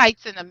 right?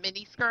 Tights and a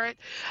mini skirt.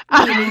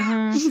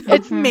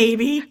 It's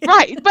maybe.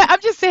 Right. But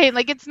I'm just saying,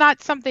 like, it's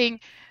not something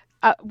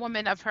a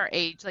woman of her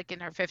age, like in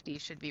her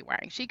 50s, should be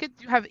wearing. She could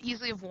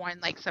easily have worn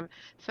like some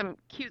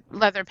cute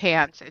leather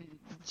pants and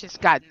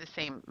just gotten the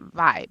same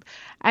vibe.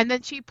 And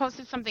then she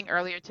posted something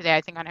earlier today,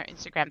 I think on her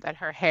Instagram, that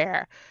her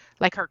hair,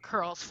 like her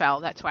curls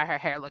fell. That's why her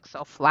hair looks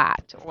so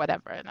flat or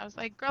whatever. And I was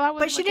like, girl, I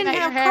wasn't But she didn't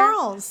have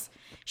curls.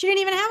 She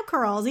didn't even have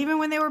curls, even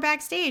when they were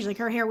backstage. Like,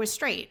 her hair was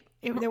straight.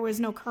 There was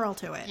no curl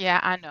to it.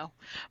 Yeah, I know.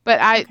 But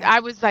I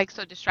was like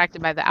so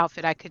distracted by the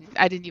outfit, I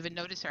didn't even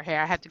notice her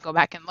hair. I had to go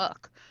back and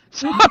look.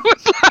 So I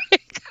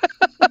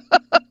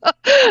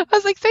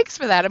was like, thanks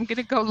for that. I'm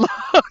gonna go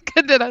look.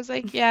 And then I was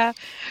like, yeah.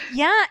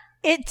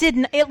 It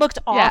didn't. It looked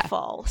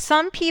awful.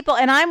 Some people,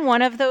 and I'm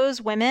one of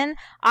those women,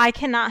 I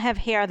cannot have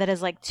hair that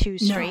is like too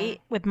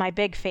straight with my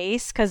big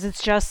face, because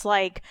it's just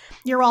like,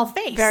 you're all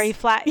face, very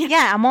flat.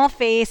 Yeah, I'm all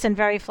face and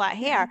very flat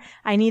hair.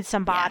 I need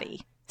some body.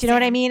 Yeah. Do you know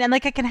what I mean? And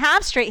like, I can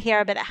have straight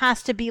hair, but it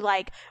has to be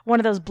like one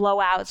of those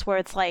blowouts where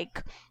it's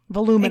like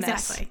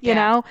voluminous, you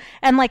know?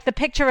 And like the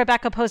picture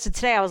Rebecca posted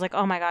today, I was like,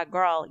 oh my God,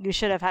 girl, you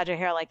should have had your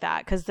hair like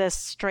that, because this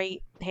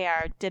straight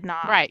hair did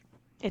not. Right.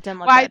 It didn't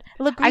look good.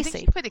 It looked greasy. I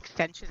think she put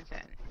extensions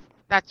in.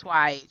 That's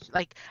why,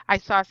 like, I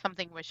saw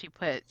something where she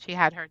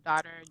had her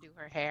daughter do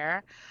her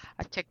hair,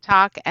 a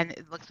TikTok, and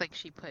it looks like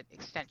she put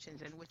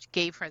extensions in, which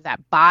gave her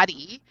that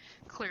body,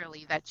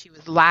 clearly, that she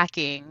was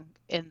lacking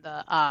in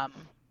the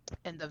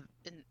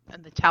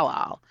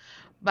tell-all.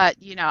 But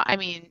I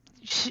mean,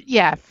 she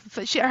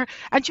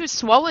was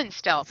swollen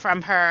still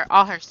from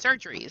all her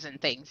surgeries and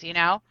things,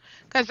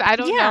 because I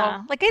don't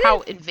know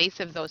how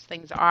invasive those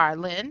things are.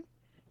 Lynn,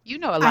 you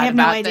know a lot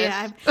about this. I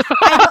have no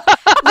idea.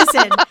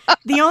 Listen,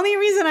 the only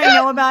reason I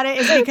know about it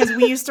is because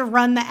we used to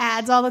run the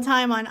ads all the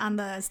time on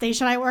the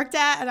station I worked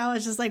at, and I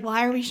was just like,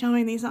 why are we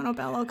showing these Sono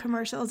Bello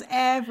commercials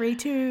every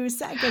 2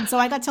 seconds? So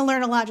I got to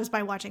learn a lot just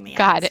by watching the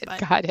ads.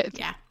 Got it.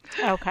 Yeah.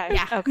 Okay.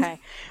 Yeah. Okay.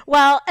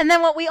 Well, and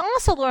then what we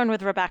also learned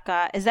with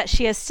Rebecca is that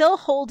she is still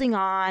holding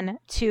on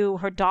to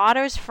her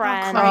daughter's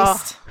friend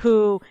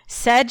who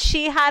said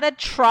she had a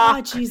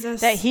truck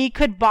that he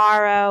could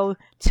borrow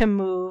to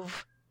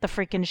move the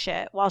freaking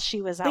shit while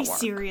she was at work.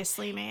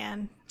 Seriously,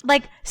 man.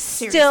 Like,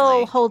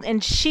 still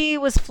and she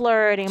was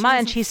flirting,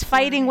 and she's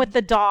fighting with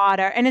the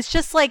daughter, and it's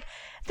just like,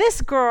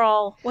 this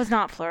girl was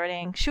not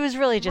flirting. She was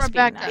really just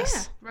being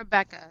nice. Yeah.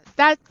 Rebecca,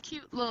 that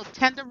cute little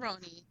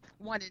tenderoni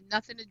wanted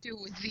nothing to do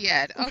with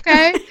Zied,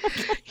 okay?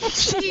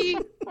 She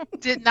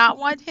did not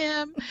want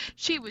him.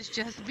 She was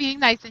just being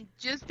nice, and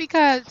just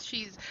because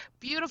she's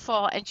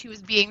beautiful and she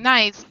was being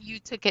nice, you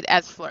took it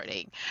as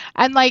flirting.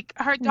 And like,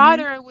 her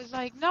daughter was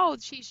like, no,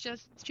 she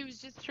was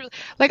just truly,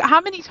 like,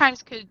 how many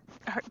times could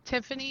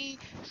Tiffany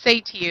say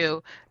to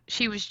you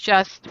she was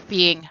just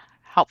being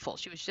helpful,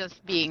 she was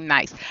just being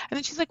nice? And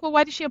then she's like, well,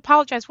 why did she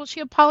apologize? Well, she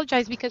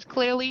apologized because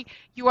clearly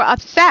you were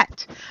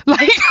upset.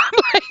 Like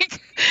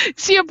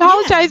she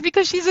apologized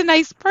because she's a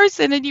nice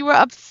person and you were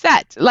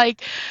upset.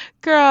 Like,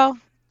 girl,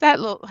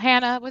 that little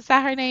Hannah, was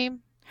that her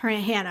name?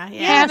 Hannah,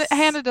 yes.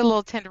 Hannah, the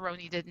little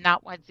tenderoni, did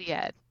not want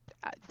Zied.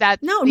 Not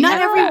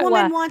every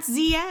woman wants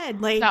Zied.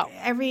 Like, not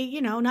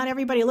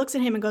everybody looks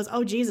at him and goes,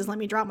 oh, Jesus, let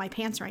me drop my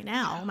pants right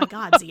now. Oh my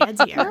God,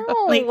 Zied's here.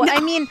 No. I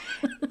mean,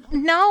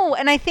 no.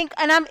 And I think,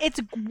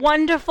 it's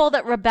wonderful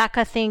that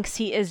Rebecca thinks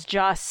he is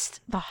just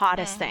the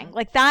hottest thing.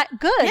 Like, that,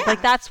 good. Yeah.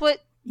 Like, that's what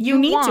you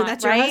need want, to.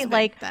 That's your husband.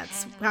 Like,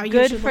 that's how you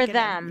good for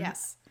them.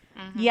 Yes.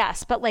 Mm-hmm.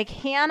 Yes, but like,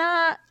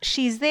 Hannah,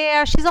 she's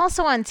there. She's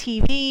also on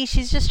TV.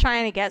 She's just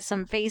trying to get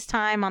some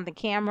FaceTime on the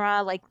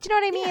camera. Like, do you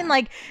know what I mean? Yeah.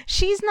 Like,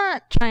 she's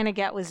not trying to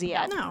get with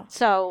Zied. No.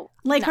 So,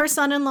 like her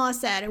son-in-law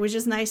said, it was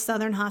just nice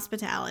Southern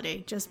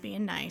hospitality, just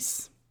being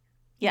nice.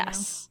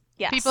 Yes.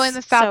 Yes. People in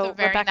the South are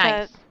very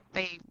nice.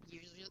 They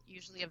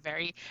usually are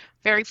very,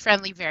 very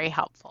friendly, very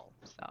helpful.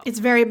 So So it's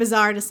very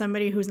bizarre to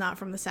somebody who's not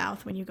from the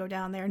South when you go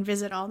down there and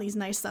visit all these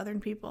nice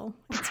Southern people.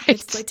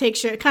 It's like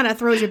it kind of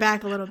throws you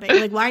back a little bit. You're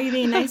like, why are you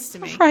being nice to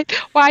me? Right?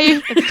 Why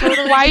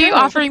are you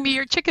offering me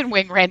your chicken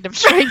wing, random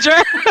stranger?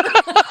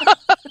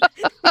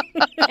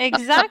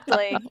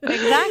 Exactly.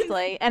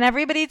 And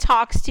everybody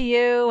talks to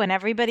you, and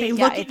everybody they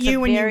look at you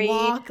when you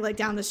walk like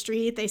down the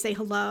street. They say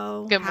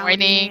hello, good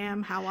morning,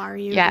 ma'am, how are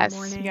you? Yes. Good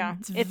morning. Yeah,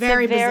 it's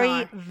very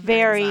bizarre.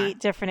 Very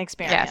different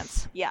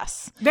experience.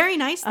 Yes. Very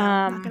nice though.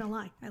 I'm not gonna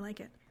lie, I like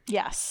it.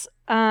 Yes.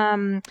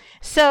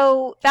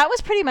 So that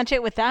was pretty much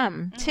it with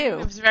them too.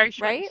 It was very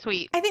short and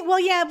sweet. I think.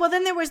 Well,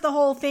 then there was the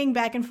whole thing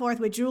back and forth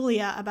with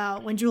Julia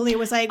about when Julia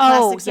was like,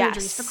 plastic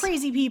surgeries for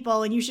crazy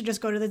people, and you should just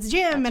go to the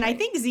gym. And I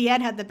think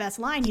Zied had the best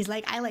line. He's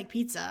like, I like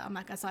pizza. I'm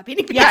not gonna stop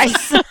eating pizza.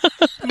 Yes.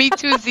 Me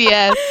too,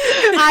 Zied.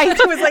 I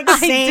was like,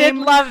 same. I did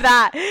love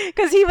that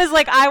because he was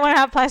like, I want to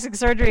have plastic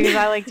surgery because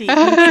I like to eat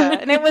pizza,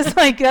 and it was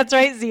like, that's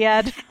right,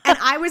 Zied. And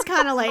I was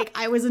kind of like,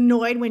 I was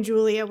annoyed when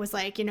Julia was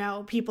like,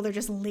 people are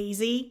just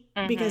lazy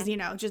because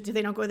just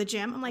they don't go to the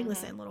gym. I'm like,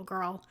 listen, little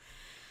girl,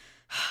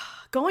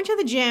 going to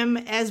the gym,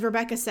 as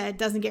Rebecca said,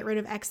 doesn't get rid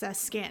of excess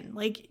skin.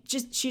 Like,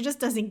 she just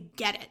doesn't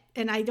get it.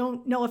 And I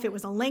don't know if it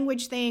was a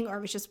language thing or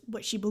if it's just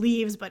what she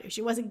believes, but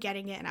she wasn't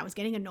getting it, and I was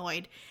getting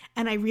annoyed,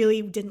 and I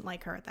really didn't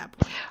like her at that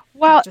point.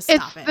 Well, it's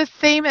the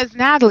same as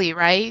Natalie,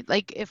 right?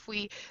 Like, if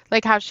we,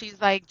 like how she's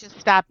like, just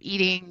stop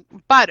eating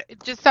butter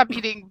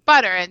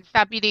and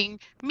stop eating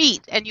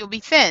meat and you'll be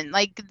thin.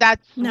 Like,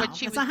 that's what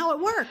she was. That's not how it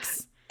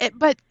works.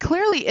 But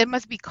clearly it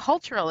must be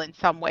cultural in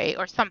some way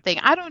or something.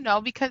 I don't know,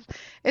 because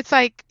it's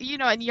like,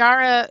 and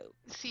Yara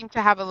seemed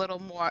to have a little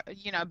more,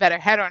 a better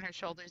head on her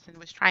shoulders and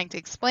was trying to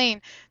explain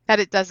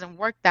that it doesn't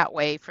work that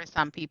way for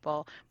some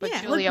people. But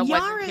Julia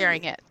wasn't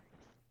hearing it.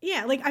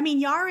 Yeah,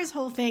 Yara's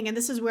whole thing, and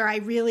this is where I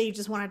really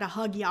just wanted to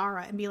hug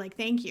Yara and be like,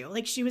 thank you.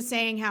 Like, she was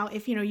saying how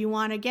if, you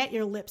want to get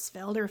your lips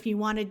filled, or if you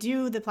want to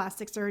do the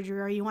plastic surgery,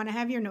 or you want to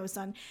have your nose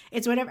done,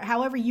 it's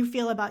however you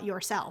feel about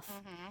yourself.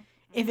 Mm-hmm.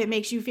 If it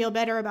makes you feel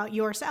better about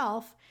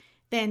yourself,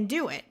 then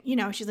do it.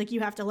 She's like,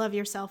 you have to love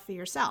yourself for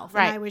yourself.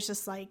 Right. And I was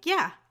just like,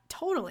 yeah,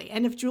 totally.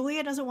 And if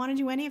Julia doesn't want to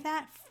do any of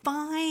that,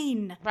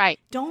 fine. Right.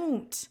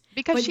 Don't.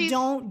 But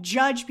don't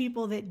judge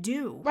people that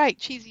do. Right.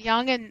 She's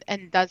young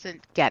and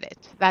doesn't get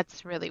it.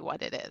 That's really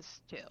what it is,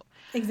 too.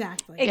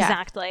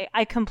 Exactly.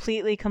 I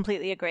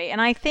completely agree. And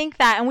I think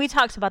that, and we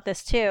talked about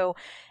this too,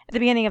 at the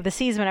beginning of the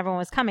season when everyone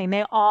was coming,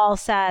 they all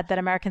said that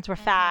Americans were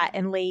fat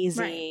and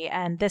lazy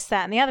and this,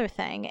 that, and the other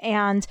thing.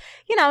 And,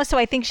 so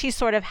I think she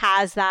sort of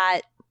has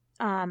that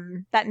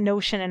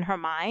notion in her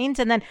mind.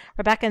 And then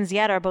Rebecca and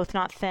Zied are both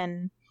not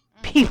thin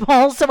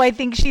people. So I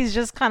think she's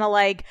just kind of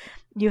like,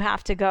 you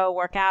have to go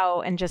work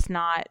out and just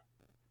not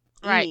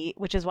eat,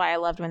 which is why I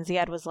loved when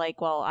Zied was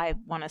like, well, I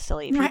want to still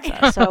eat pizza.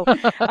 Right.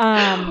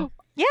 So,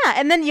 yeah,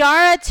 and then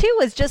Yara too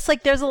was just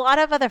like, there's a lot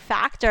of other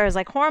factors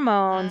like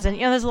hormones, and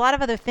there's a lot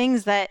of other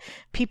things that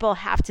people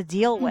have to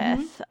deal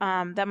with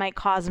that might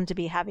cause them to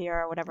be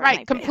heavier or whatever.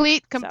 Right,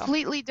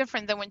 completely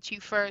different than when she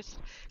first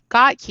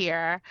got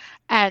here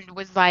and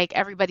was like,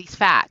 everybody's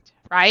fat,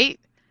 right?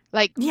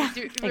 Like,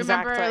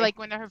 remember, like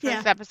when her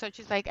first episode,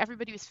 she's like,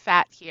 everybody was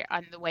fat here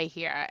on the way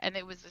here, and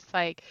it was just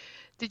like,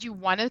 did you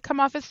want to come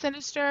off as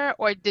sinister,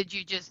 or did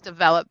you just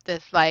develop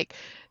this like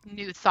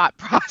new thought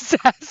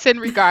process in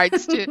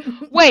regards to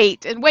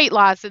weight and weight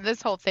loss and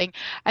this whole thing?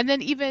 And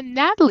then even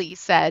Natalie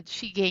said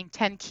she gained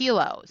 10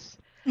 kilos.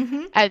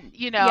 Mm-hmm. And,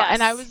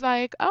 and I was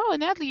like, oh,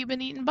 Natalie, you've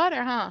been eating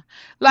butter, huh?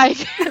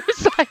 Like, it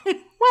was like.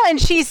 Well, and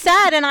she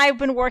said, and I've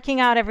been working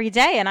out every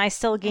day and I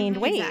still gained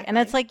weight. Exactly. And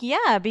it's like,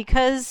 yeah,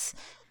 because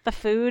the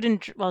food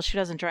and, well, she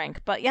doesn't drink,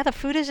 but yeah, the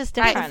food is just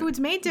different. Right, the food's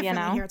made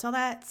differently here. It's all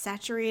that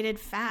saturated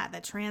fat,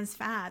 that trans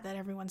fat that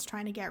everyone's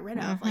trying to get rid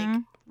of.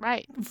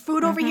 Like,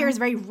 food over here is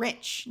very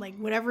rich. Like,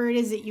 whatever it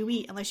is that you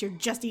eat, unless you're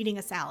just eating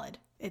a salad,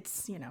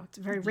 it's, it's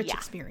a very rich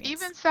experience.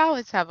 Even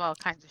salads have all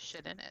kinds of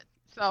shit in it.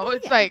 So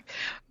it's like,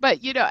 but,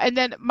 and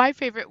then my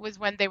favorite was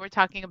when they were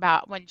talking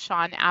about when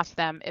Sean asked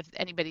them if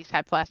anybody's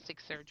had plastic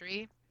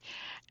surgery.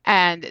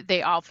 And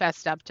they all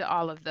fessed up to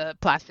all of the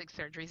plastic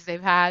surgeries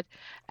they've had.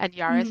 And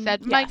Yara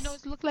said, my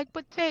nose looked like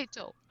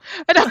potato.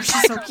 And I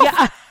was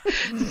like,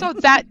 so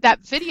that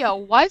video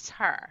was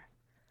her.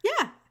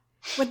 Yeah.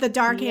 With the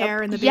dark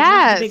hair and the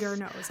bigger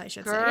nose, I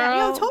should say.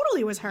 Yeah, it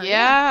totally was her.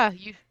 Yeah.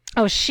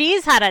 Oh,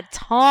 she's had a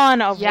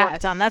ton of work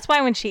done. That's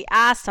why when she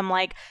asked, I'm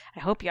like,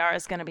 I hope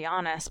Yara's going to be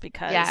honest,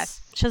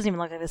 because she doesn't even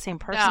look like the same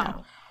person.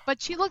 No.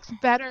 But she looks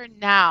better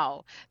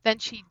now than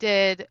she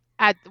did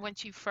when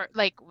she first,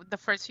 like the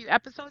first few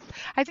episodes.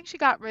 I think she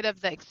got rid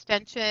of the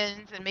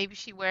extensions and maybe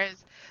she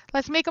wears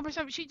less makeup or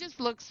something. She just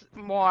looks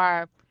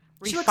more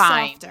refined. She looks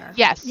softer.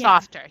 Yes,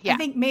 softer. Yeah. I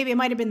think maybe it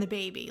might have been the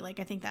baby. Like,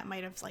 I think that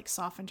might have like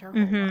softened her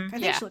whole look. I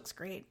think she looks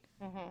great.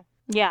 Mm-hmm.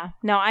 Yeah,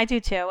 no, I do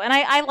too. And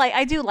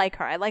I do like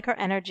her. I like her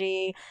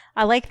energy.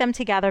 I like them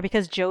together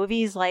because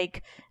Jovi's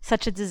like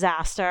such a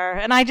disaster.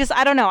 And I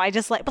don't know. I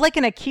just like, but like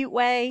in a cute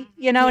way,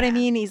 you know what I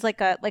mean? He's like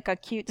a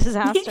cute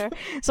disaster.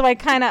 So I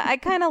kind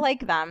of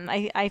like them.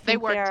 I think they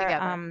work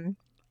together.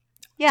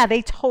 Yeah,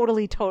 they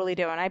totally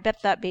do. And I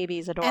bet that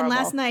baby's adorable. And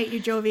last night,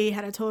 Jovi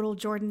had a total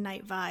Jordan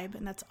Knight vibe,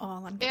 and that's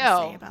all I'm going to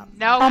say about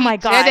No, oh my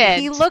God.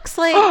 Didn't. He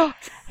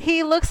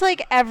looks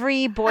like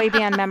every boy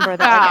band member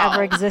that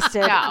ever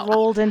existed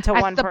rolled into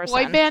one person. As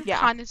the boy band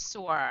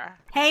connoisseur,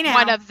 hey now.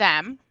 one of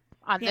them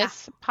on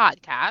this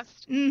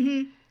podcast,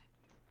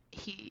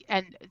 he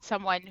and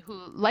someone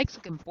who likes a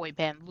good boy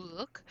band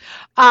look,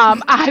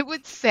 I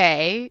would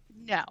say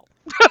no.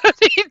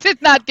 He did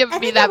not give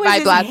me that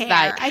vibe last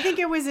night. I think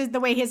it was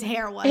the way his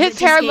hair was. His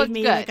hair looked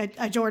me good. Like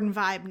a Jordan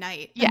vibe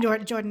night. Yeah.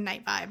 A Jordan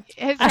Knight vibe.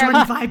 His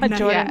Jordan vibe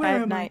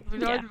night.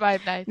 Jordan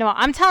vibe night. No,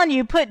 I'm telling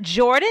you, put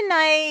Jordan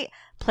Knight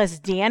plus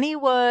Danny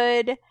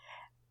Wood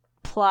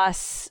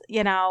plus,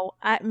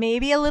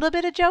 maybe a little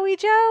bit of Joey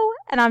Joe,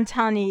 and I'm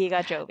telling you, you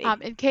got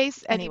Jovi. In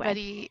case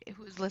anybody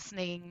who's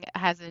listening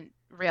hasn't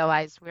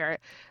realized,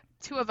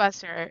 two of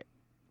us are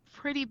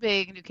pretty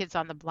big New Kids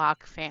on the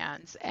Block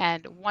fans,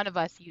 and one of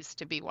us used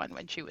to be one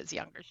when she was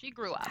younger. She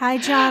grew up. Hi,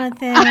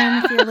 Jonathan,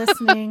 if you're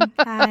listening.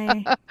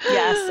 Hi.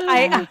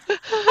 Yes,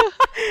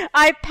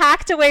 I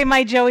packed away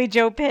my Joey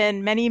Joe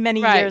pin many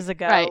years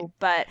ago,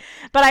 but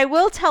I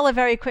will tell a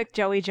very quick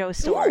Joey Joe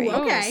story. Ooh,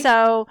 okay.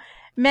 So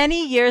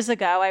many years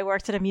ago, I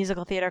worked at a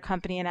musical theater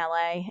company in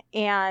LA,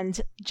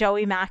 and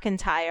Joey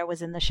McIntyre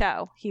was in the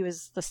show. He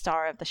was the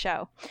star of the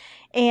show,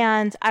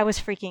 and I was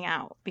freaking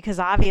out because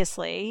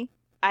obviously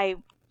I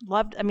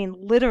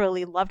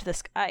literally loved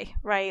this guy,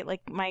 right?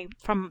 Like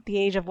from the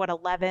age of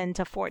 11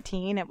 to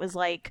 14, it was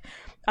like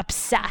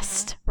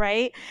obsessed,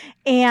 right?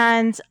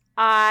 And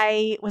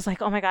I was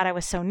like, oh my God, I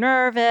was so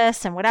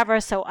nervous and whatever.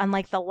 So on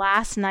like the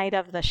last night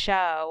of the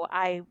show,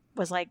 I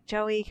was like,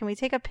 Joey, can we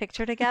take a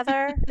picture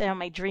together?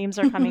 My dreams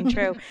are coming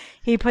true.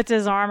 He puts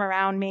his arm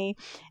around me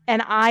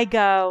and I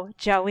go,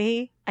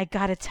 Joey, I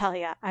got to tell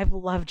you, I've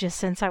loved you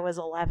since I was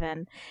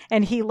 11.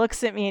 And he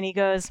looks at me and he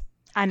goes,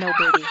 I know,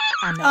 baby.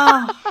 I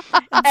know.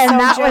 And so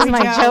that was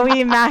my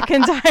Joey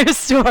McIntyre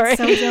story.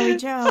 So Joey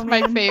Joe. It's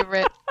my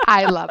favorite.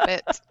 I love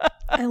it.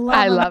 I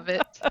love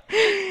it.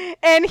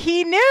 And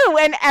he knew.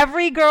 And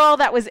every girl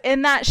that was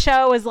in that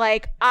show was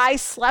like, I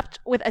slept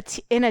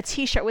in a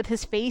t-shirt with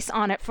his face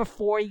on it for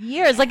 4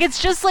 years. Like,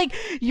 it's just like,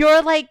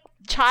 you're like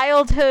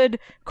childhood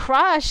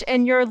crush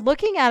and you're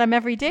looking at him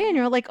every day and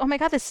you're like, oh my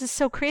God, this is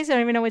so crazy. I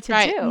don't even know what to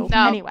do.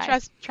 No, anyway.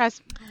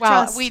 Trust.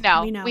 Well, we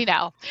know.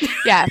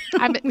 Yeah.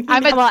 I'm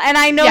and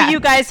I know you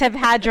guys have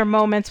had your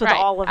moments with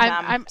all of them.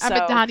 I'm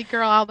a Donnie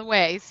girl all the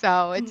way.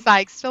 So it's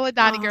like still a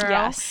Donnie girl.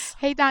 Yes.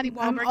 Hey, Donnie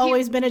Wahlberg. I've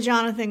always been a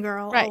Jonathan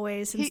girl,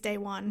 always since day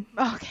one.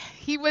 Okay.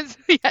 He was,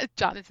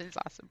 Jonathan's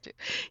awesome too.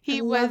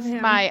 He was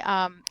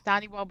my,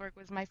 Donnie Wahlberg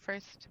was my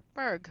first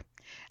Berg,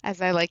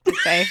 as I like to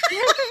say.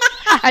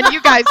 And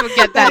you guys would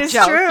get that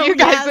joke. True. You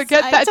guys would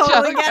get that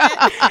totally joke. Get it.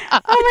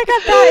 Oh my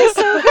God, that is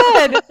so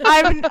good.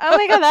 Oh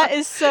my God, that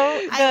is so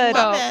good. I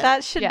love it.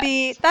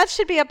 That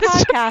should be a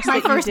podcast.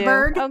 My first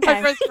Berg.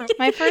 Okay.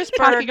 My first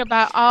Berg. Talking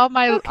about all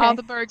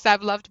the Bergs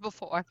I've loved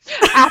before.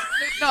 Oh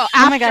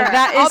my God,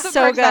 that is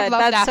so good.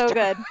 That's so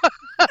good.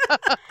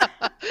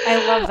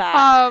 I love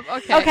that.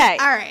 Okay.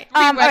 All right.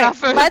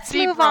 Let's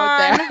move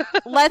on.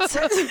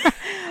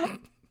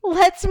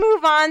 Let's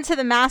move on to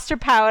the master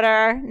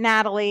powder,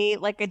 Natalie.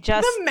 Like, I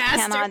just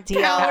cannot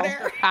deal.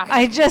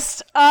 I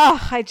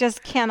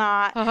just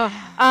cannot.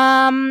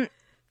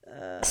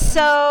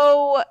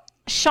 So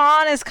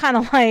Sean is kind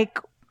of like,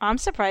 I'm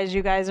surprised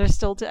you guys are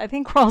still. I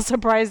think we're all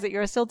surprised that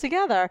you're still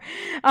together.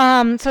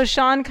 So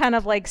Sean kind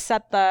of like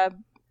set the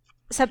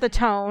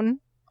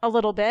tone a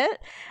little bit.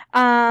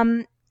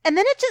 And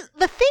then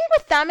the thing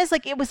with them is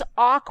like it was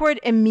awkward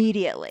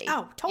immediately.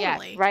 Oh,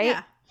 totally. Yeah, right?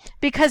 Yeah.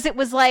 Because it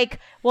was like,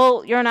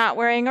 well, you're not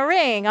wearing a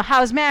ring.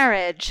 How's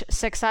marriage?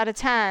 6 out of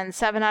 10,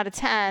 7 out of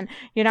 10.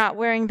 You're not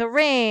wearing the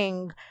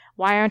ring.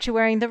 Why aren't you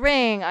wearing the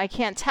ring? I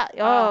can't tell.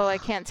 Oh, I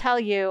can't tell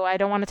you. I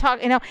don't want to talk.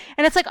 And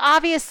it's like,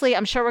 obviously,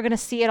 I'm sure we're going to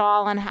see it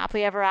all on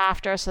Happily Ever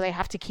After. So they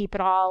have to keep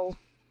it all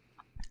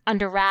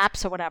under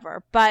wraps or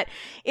whatever. But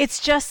it's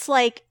just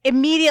like,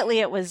 immediately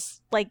it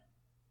was like,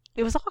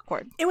 it was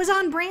awkward. It was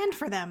on brand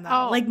for them,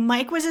 though. Like,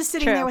 Mike was just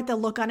sitting there with the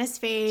look on his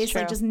face,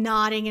 like just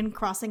nodding and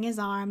crossing his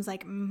arms,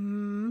 like,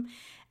 And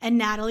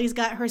Natalie's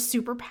got her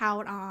super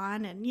pout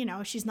on, and,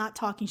 she's not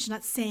talking. She's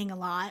not saying a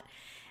lot.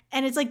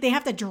 And it's like they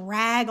have to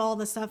drag all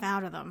the stuff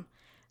out of them.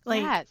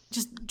 Like,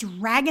 just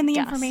dragging the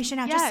information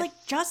out.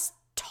 Just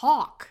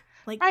talk.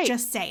 Like,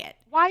 just say it.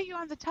 Why are you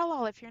on the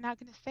tell-all if you're not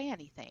going to say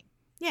anything?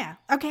 Yeah.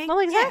 Okay. Well,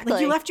 exactly. Yeah.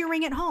 Like, you left your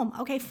ring at home.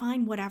 Okay,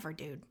 fine. Whatever,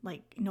 dude.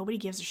 Like, nobody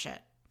gives a shit.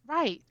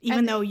 Right.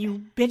 Even though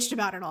you bitched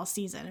about it all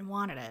season and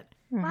wanted it.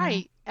 Mm-hmm.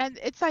 Right. And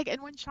it's like, and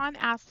when Sean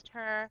asked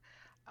her,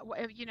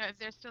 if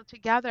they're still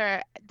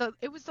together,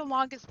 it was the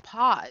longest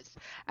pause.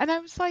 And I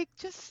was like,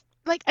 just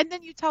like, and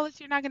then you tell us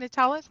you're not going to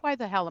tell us? Why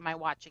the hell am I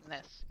watching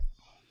this?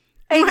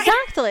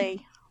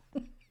 Exactly.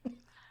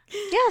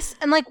 Yes.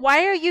 And like,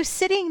 why are you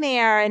sitting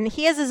there? And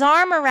he has his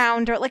arm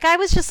around her. Like, I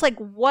was just like,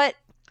 what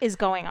is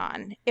going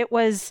on? It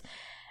was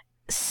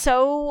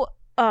so...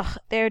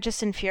 they're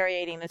just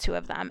infuriating, the two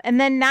of them. And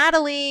then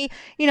Natalie,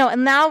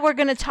 and now we're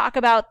going to talk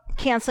about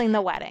canceling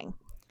the wedding.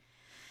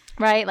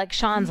 Right? Like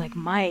Sean's like,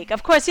 Mike.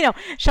 Of course,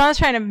 Sean's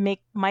trying to make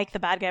Mike the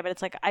bad guy, but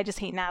it's like, I just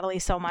hate Natalie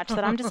so much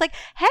that I'm just like,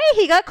 hey,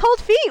 he got cold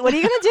feet. What are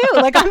you going to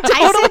do? Like, I'm totally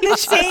I said the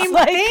same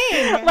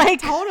thing.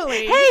 Like,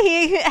 totally.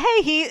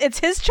 Hey, it's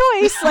his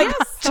choice. Like,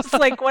 just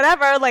like,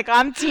 whatever. Like,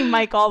 I'm team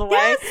Mike all the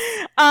way.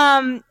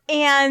 Yes.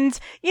 And,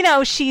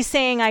 she's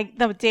saying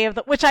the day of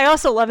which I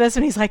also love this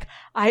when he's like,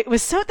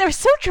 they're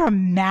so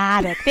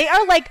dramatic. They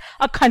are like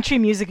a country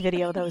music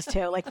video, those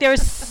two. Like, they're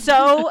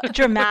so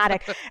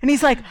dramatic. And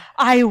he's like,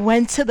 I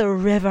went to the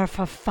river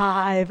for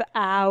 5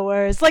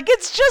 hours. Like,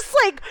 it's just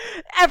like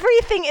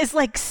everything is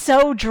like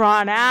so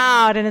drawn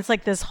out, and it's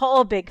like this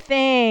whole big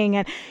thing.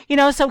 And,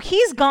 so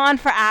he's gone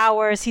for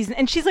hours.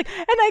 And she's like,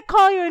 and I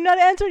call you and not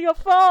answer your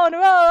phone,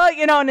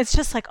 and it's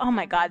just like, oh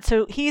my God.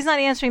 So he's not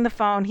answering the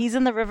phone. He's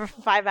in the river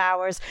for 5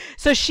 hours.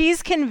 So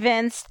she's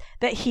convinced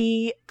that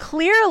he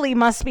clearly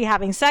must be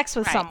having sex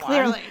with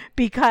someone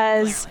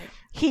because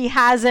he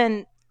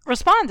hasn't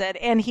responded,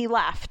 and he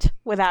left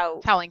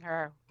without telling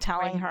her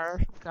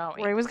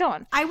where he was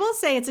going. I will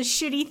say it's a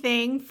shitty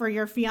thing for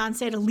your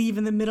fiance to leave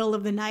in the middle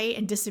of the night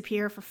and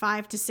disappear for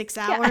 5 to 6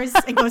 hours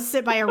and go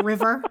sit by a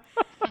river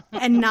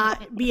and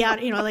not be out,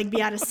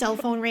 be out of cell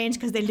phone range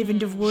because they live in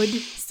Wood.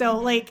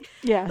 So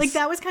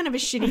that was kind of a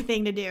shitty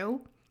thing to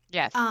do.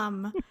 Yes.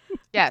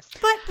 Yes.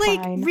 But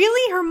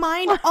really, her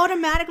mind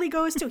automatically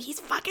goes to, he's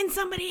fucking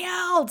somebody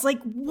else.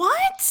 Like,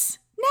 what?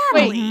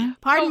 Natalie.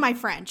 Pardon my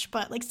French,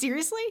 but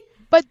seriously?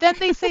 But then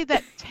they say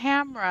that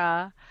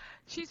Tamra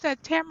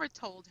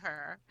told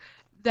her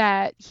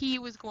that he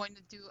was going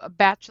to do a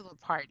bachelor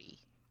party.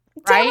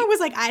 Right? Tamra was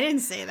like, I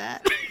didn't say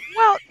that.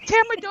 Well,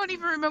 Tamra don't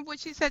even remember what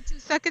she said 2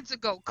 seconds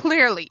ago,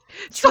 clearly.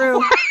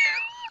 True. So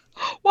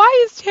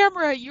why is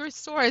Tamra your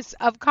source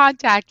of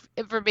contact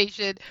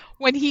information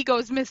when he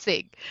goes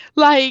missing?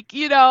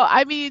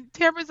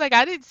 Tamra's like,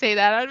 I didn't say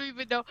that. I don't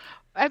even know.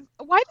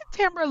 Why did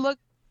Tamra look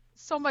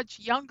so much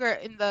younger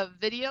in the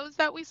videos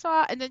that we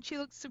saw, and then she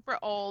looked super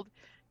old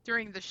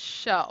during the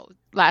show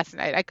last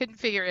night? I couldn't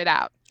figure it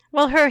out.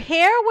 Well, her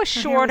hair was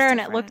shorter and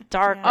it looked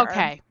darker.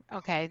 Yeah.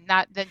 Okay.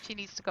 Then she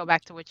needs to go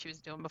back to what she was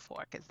doing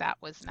before, because that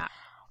was not.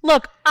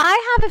 Look,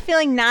 I have a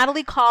feeling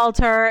Natalie called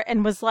her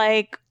and was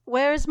like,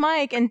 where's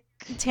Mike? And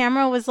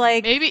Tamra was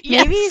like, maybe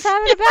he's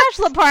having a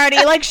bachelor party.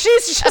 Like,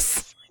 she's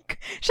just,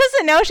 she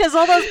doesn't know. She has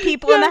all those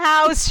people in the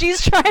house.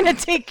 She's trying to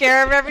take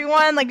care of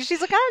everyone. Like, she's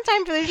like, I don't have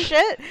time for this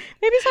shit.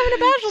 Maybe he's having a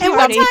bachelor party. And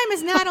what time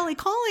is Natalie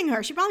calling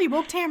her? She probably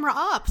woke Tamra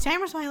up.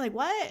 Tamra's probably like,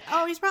 what?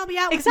 Oh, he's probably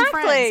out with some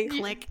friends.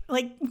 Click.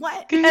 Like,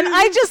 what? And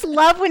I just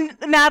love when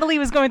Natalie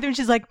was going through and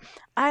she's like,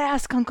 I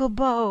asked Uncle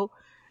Bo,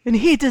 and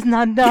he does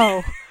not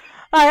know.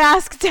 I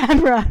asked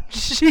Tamra.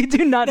 She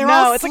do not know. They're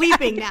all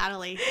sleeping,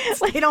 Natalie.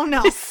 They don't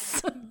know.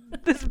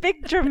 This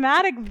big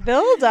dramatic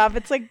build-up.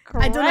 It's like,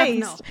 Christ. I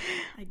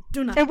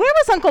do not know. And where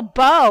was Uncle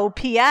Bo?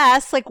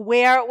 P.S.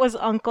 Where was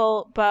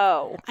Uncle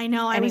Bo? I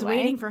know. I was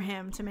waiting for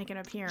him to make an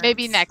appearance.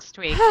 Maybe next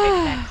week.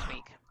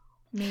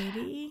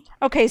 Maybe.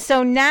 Okay,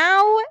 so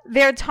now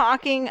they're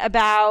talking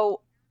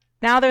about,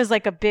 now there's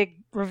a big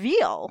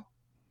reveal.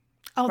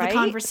 Oh, right? The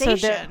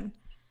conversation.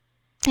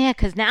 Yeah,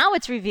 because now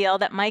it's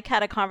revealed that Mike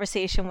had a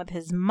conversation with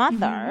his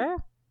mother,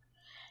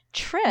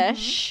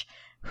 Trish,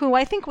 who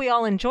I think we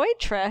all enjoyed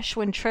Trish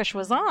when Trish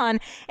was on.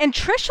 And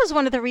Trish was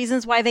one of the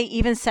reasons why they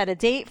even set a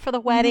date for the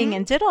wedding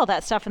and did all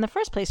that stuff in the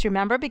first place,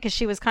 remember? Because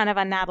she was kind of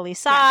on Natalie's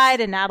side,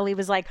 and Natalie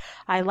was like,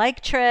 I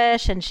like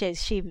Trish, and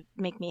she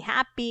make me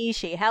happy,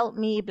 she helped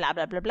me, blah,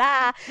 blah, blah,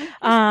 blah.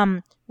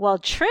 Well,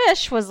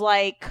 Trish was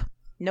like,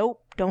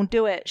 nope, don't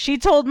do it. She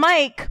told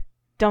Mike,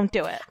 don't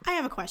do it. I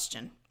have a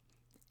question.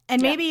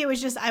 And maybe it was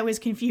just I was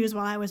confused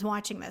while I was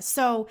watching this.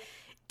 So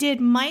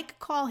did Mike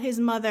call his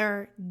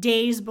mother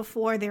days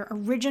before their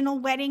original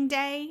wedding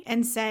day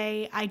and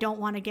say, I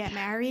don't want to get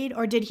married?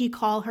 Or did he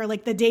call her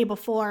the day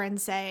before and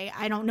say,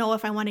 I don't know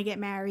if I want to get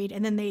married?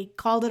 And then they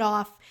called it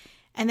off.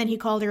 And then he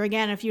called her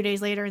again a few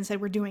days later and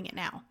said, we're doing it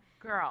now.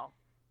 Girl.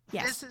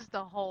 Yes. This is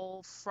the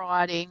whole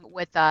frauding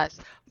with us.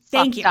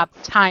 Fucked up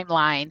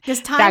timeline.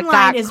 This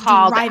timeline is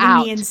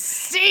driving me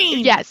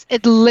insane. Yes,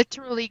 it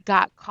literally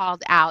got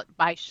called out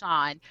by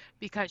Sean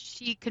because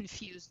she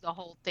confused the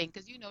whole thing.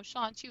 Because,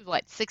 Sean, she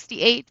was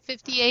 68,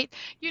 58?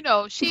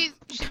 She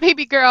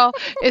baby girl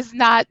is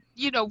not,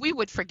 we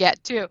would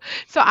forget too.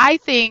 So I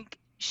think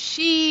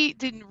she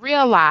didn't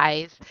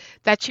realize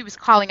that she was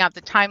calling out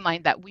the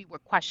timeline that we were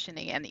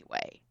questioning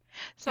anyway.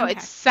 So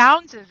it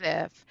sounds as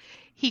if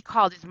he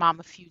called his mom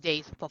a few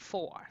days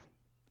before.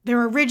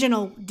 Their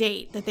original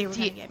date that they were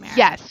going to get married.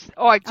 Yes.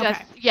 Or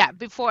just,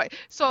 before.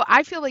 So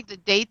I feel like the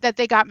date that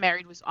they got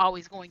married was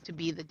always going to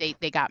be the date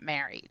they got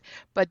married.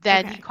 But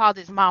then he called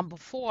his mom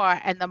before,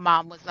 and the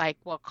mom was like,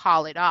 well,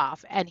 call it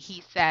off. And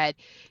he said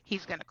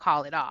he's going to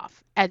call it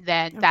off. And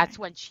then that's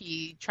when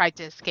she tried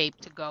to escape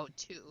to go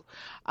to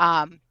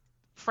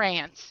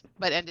France,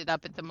 but ended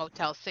up at the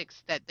Motel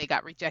 6 that they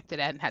got rejected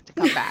at and had to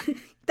come back.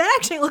 That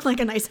actually looked like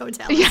a nice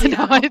hotel. Yeah,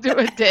 no,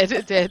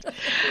 it did.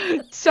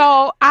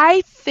 So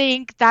I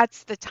think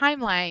that's the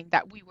timeline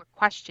that we were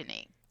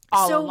questioning.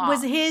 all along.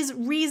 Was his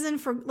reason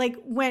for, like,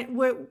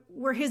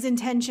 were his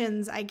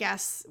intentions, I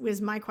guess,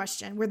 was my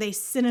question, were they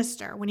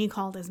sinister when he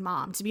called his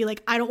mom to be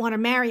like, I don't want to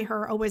marry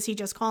her? Or was he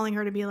just calling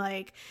her to be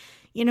like,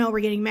 you know, we're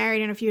getting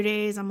married in a few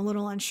days. I'm a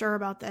little unsure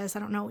about this. I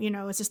don't know, you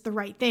know, is this the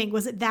right thing?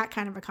 Was it that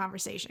kind of a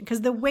conversation?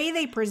 Because the way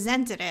they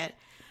presented it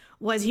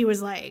was he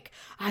was like,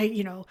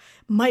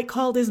 Mike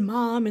called his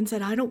mom and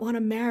said, I don't want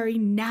to marry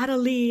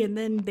Natalie. And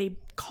then they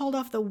called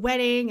off the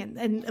wedding.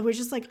 And it was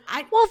just like,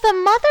 Well, the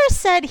mother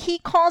said he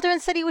called her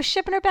and said he was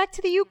shipping her back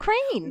to the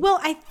Ukraine. Well,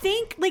 I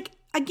think, like,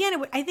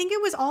 again, I think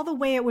it was all the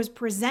way it was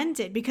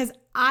presented, because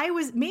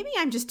maybe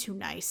I'm just too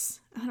nice.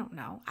 I don't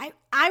know.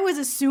 I was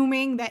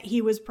assuming that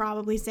he was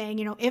probably saying,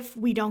 you know, if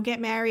we don't get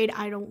married,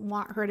 I don't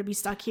want her to be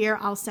stuck here.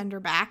 I'll send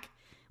her back.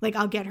 Like,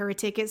 I'll get her a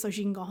ticket so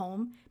she can go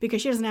home,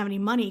 because she doesn't have any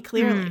money,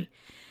 clearly.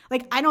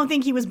 Like, I don't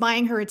think he was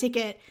buying her a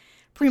ticket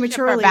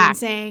prematurely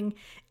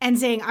and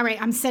saying, all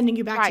right, I'm sending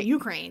you back to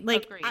Ukraine.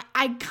 Like,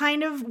 I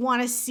kind of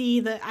want to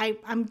see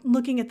I'm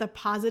looking at the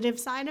positive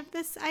side of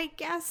this, I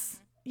guess.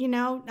 You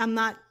know,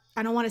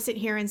 I don't want to sit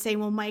here and say,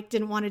 well, Mike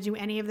didn't want to do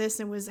any of this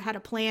and had a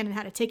plan and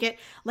had a ticket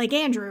like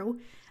Andrew.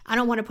 I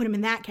don't want to put him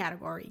in that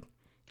category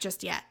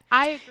just yet.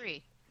 I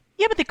agree.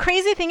 Yeah, but the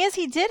crazy thing is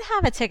he did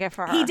have a ticket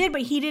for her. He did,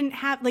 but he didn't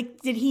have,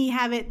 like, did he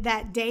have it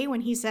that day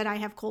when he said, I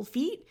have cold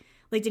feet?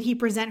 Like, did he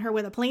present her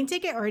with a plane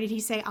ticket, or did he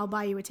say, I'll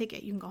buy you a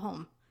ticket, you can go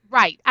home?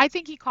 Right. I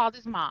think he called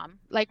his mom,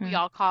 like we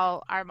all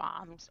call our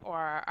moms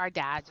or our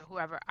dads or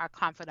whoever our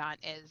confidant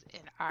is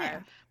in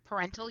our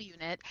parental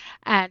unit,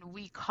 and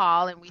we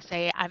call and we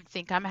say, I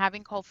think I'm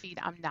having cold feet.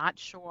 I'm not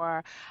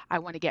sure. I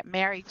want to get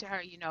married to her.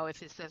 You know,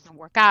 if this doesn't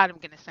work out, I'm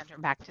going to send her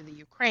back to the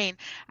Ukraine.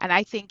 And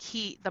I think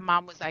the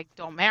mom was like,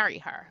 don't marry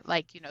her.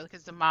 Like, you know,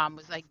 because the mom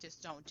was like,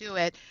 just don't do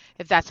it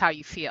if that's how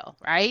you feel.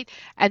 Right.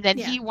 And then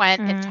he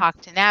went and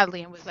talked to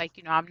Natalie and was like,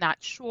 you know, I'm not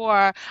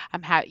sure.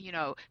 You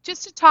know,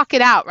 just to talk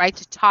it out, right?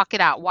 To talk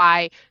it out.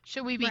 Why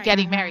should we be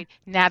getting married?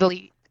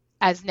 Natalie,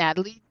 as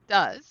Natalie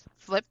does,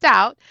 flipped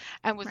out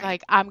and was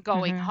like, I'm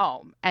going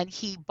home. And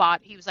he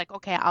was like,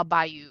 okay, I'll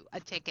buy you a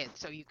ticket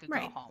so you can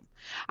go home.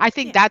 I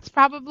think that's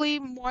probably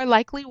more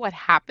likely what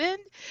happened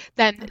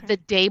than the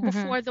day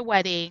before the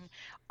wedding.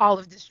 All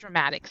of this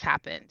dramatics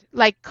happened.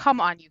 Like,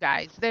 come on, you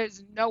guys.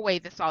 There's no way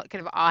this could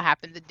have all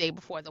happened the day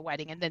before the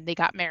wedding and then they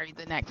got married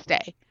the next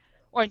day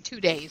or in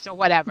 2 days or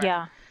whatever.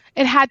 Yeah.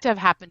 It had to have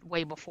happened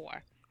way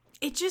before.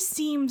 It just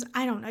seems,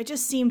 I don't know, it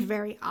just seemed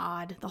very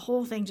odd. The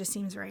whole thing just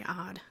seems very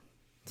odd.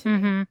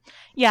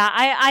 Yeah,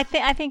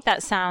 I think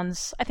that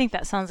sounds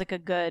like a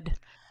good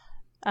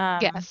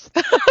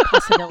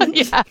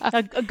possibility.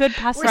 A good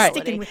possibility. We're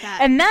sticking with that.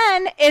 And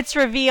then it's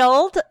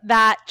revealed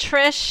that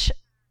Trish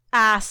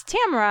asked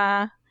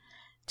Tamara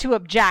to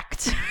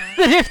object.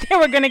 That if they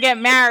were going to get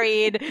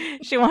married,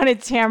 she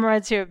wanted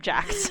Tamara to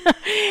object.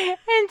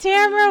 And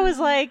Tamara was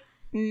like,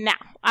 no,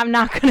 I'm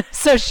not going to.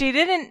 So she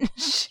didn't.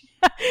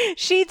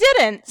 She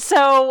didn't.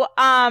 So,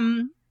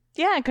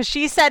 yeah, because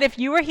she said if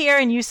you were here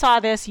and you saw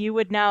this, you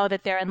would know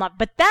that they're in love.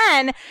 But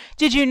then,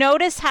 did you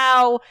notice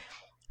how,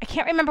 I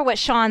can't remember what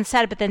Sean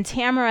said, but then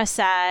Tamara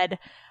said,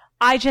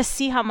 I just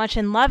see how much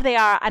in love they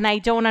are, and I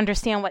don't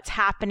understand what's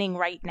happening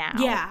right now.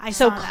 Yeah, I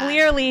saw that. So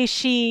clearly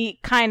she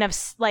kind of,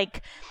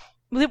 like,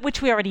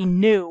 which we already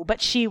knew, but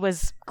she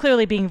was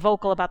clearly being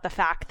vocal about the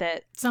fact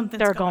that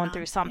they're going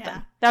through something.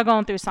 Yeah. They're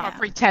going through something. Or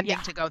pretending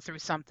to go through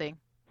something.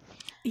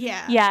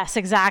 Yeah. Yes,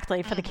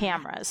 exactly, for the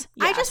cameras.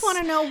 Yes. I just want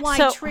to know why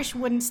Trish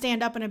wouldn't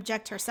stand up and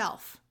object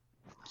herself.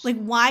 Like,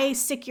 why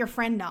stick your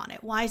friend on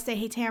it? Why say,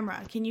 hey,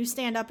 Tamara, can you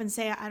stand up and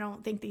say, I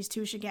don't think these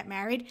two should get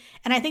married?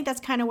 And I think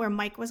that's kind of where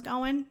Mike was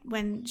going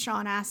when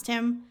Sean asked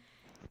him,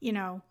 you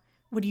know,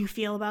 what do you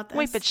feel about this?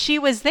 Wait, but she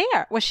was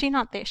there. Was she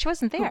not there? She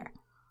wasn't there.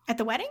 At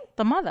the wedding?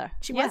 The mother.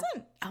 She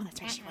wasn't? Oh,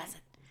 that's right, she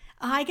wasn't.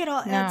 I get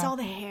it's all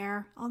the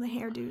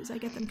hairdos. I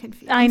get them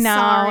confused. I know.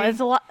 Sorry. It's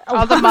a lot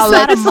of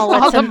mullets. A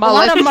lot of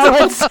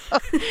mullets.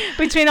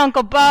 Between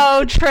Uncle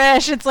Bo,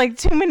 Trish, it's like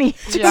too many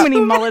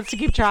mullets to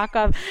keep track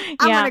of.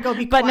 I'm gonna go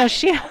be quiet. But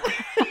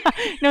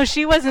no,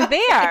 she wasn't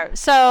there.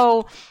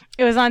 So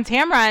it was on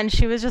Tamara, and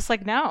she was just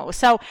like, no.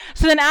 So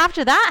then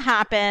after that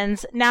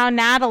happens, now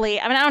Natalie,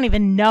 I mean, I don't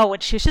even know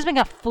what she's making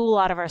a fool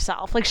out of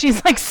herself. Like,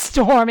 she's like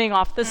storming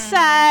off the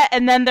set,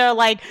 and then they're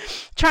like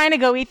trying to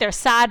go eat their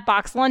sad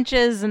box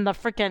lunches in the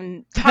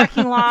freaking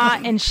parking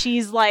lot, and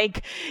she's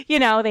like, you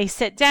know, they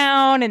sit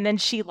down, and then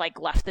she like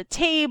left the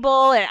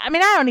table, and I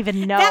mean, I don't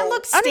even know. That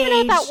looked staged. I don't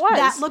even know what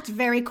that was. That looked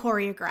very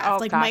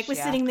choreographed. Mike was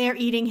sitting there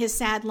eating his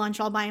sad lunch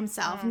all by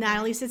himself.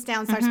 Natalie sits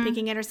down, starts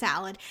picking at her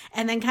salad,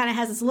 and then kind of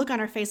has this look on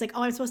her face like,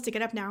 oh, I'm supposed to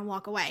get up now and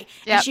walk away.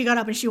 Yep. And she got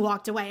up and she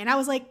walked away. And I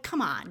was like,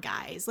 come on,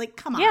 guys. Like,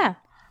 come on.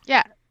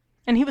 Yeah.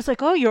 And he was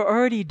like, oh, you're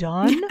already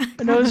done?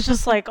 And I was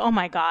just like, oh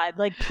my God,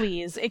 like,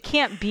 please. It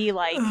can't be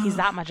like he's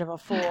that much of a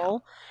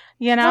fool,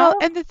 you know? Well,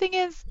 and the thing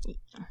is,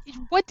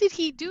 what did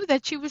he do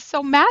that she was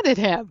so mad at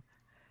him?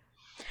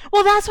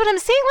 Well, that's what I'm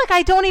saying. Like,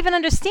 I don't even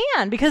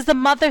understand, because the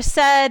mother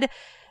said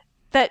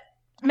that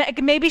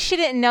maybe she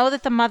didn't know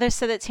that the mother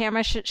said that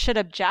Tamara should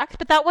object,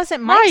 but that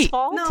wasn't Mike's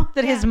fault.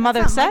 That his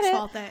mother said Mike's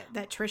fault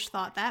that Trish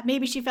thought that.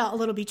 Maybe she felt a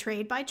little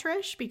betrayed by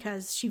Trish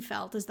because she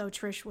felt as though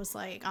Trish was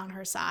like on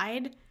her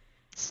side.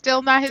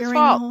 Still not his fault.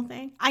 The whole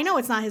thing. I know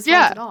it's not his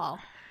fault at all.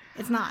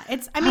 It's not.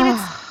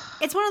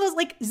 It's one of those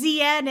like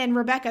Zied and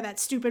Rebecca, that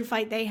stupid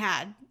fight they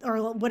had,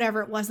 or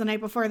whatever it was the night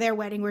before their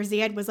wedding, where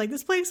Zied was like,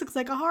 "This place looks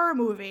like a horror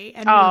movie,"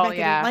 and Rebecca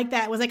didn't like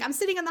that. It was like, "I'm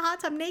sitting in the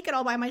hot tub naked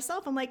all by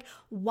myself." I'm like,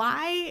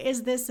 why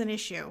is this an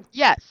issue?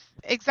 Yes,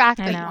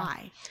 exactly.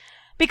 Why?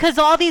 Because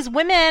all these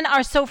women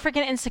are so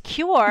freaking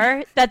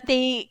insecure that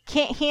they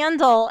can't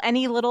handle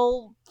any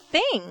little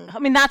thing. I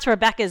mean, that's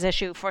Rebecca's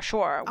issue for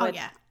sure with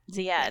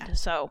Zied. Yeah.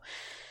 So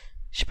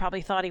she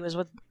probably thought he was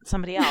with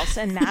somebody else,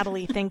 and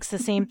Natalie thinks the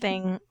same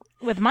thing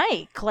with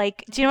Mike.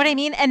 Like, do you know what I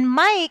mean? And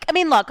Mike, I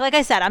mean, look, like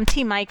I said, I'm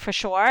team Mike for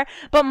sure,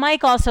 but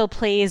Mike also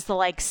plays the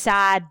like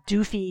sad,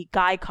 doofy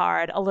guy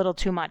card a little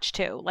too much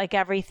too. Like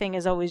everything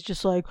is always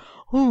just like,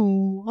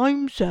 oh,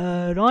 I'm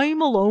sad, I'm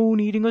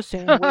alone eating a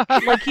sandwich.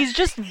 Like he's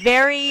just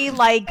very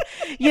like,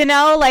 you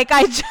know, like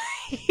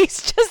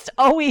he's just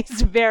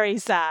always very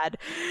sad.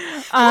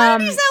 Why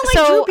did he sound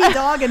like Droopy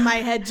Dog in my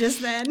head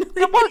just then?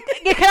 Well,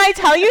 can I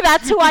tell you,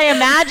 that's who I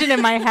imagine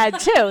in my head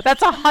too.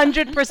 That's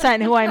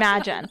 100% who I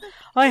imagine.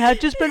 I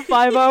had to spend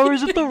 5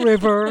 hours at the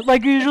river.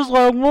 Like, he's just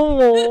like, whoa,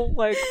 whoa.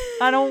 Like,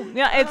 I don't,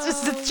 it's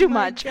just, it's too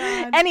much.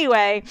 God.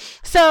 Anyway,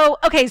 so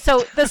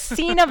the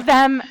scene of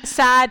them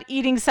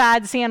eating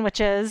sad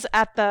sandwiches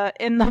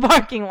in the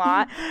parking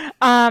lot,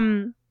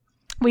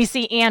 we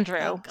see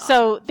Andrew.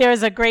 So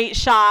there's a great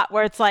shot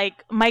where it's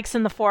like Mike's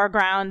in the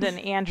foreground and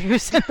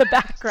Andrew's in the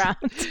background.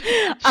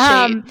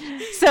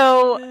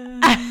 So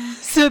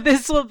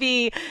this will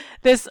be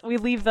we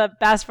leave the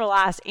best for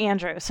last,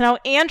 Andrew. So now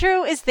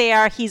Andrew is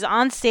there. He's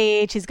on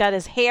stage. He's got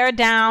his hair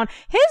down.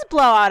 His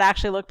blowout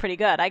actually looked pretty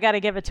good. I got to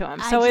give it to him.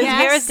 So his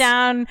hair is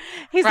down.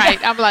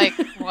 I'm like,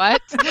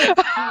 what?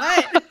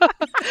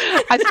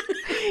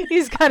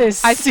 He's got his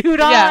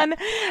suit on.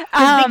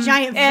 His big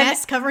giant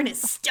vest covering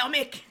his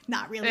stomach.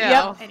 Not really.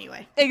 Yeah.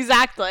 Anyway.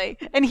 Exactly.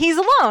 And he's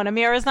alone.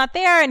 Amira's not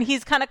there, and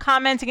he's kind of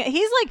commenting.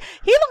 He looked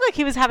like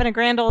he was having a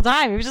grand old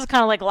time. He was just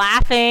kind of like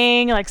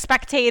laughing, like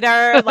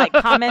spectator, like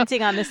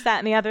commenting on this, that,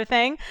 and the other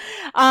thing.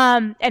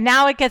 And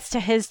now it gets to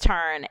his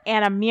turn,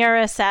 and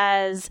Amira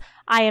says,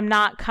 I am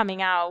not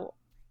coming out.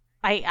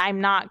 I'm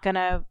not going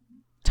to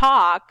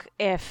talk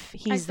if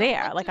he's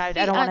there. Like, I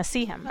don't want to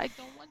see him. I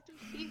don't want to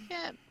see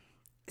him.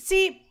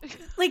 See,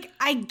 like,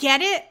 I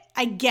get it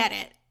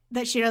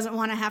that she doesn't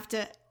want to have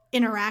to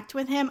interact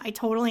with him. I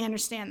totally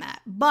understand that.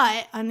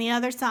 But on the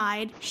other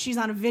side, she's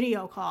on a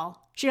video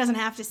call. She doesn't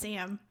have to see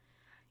him.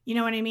 You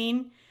know what I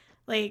mean?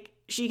 Like,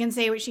 she can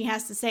say what she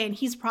has to say, and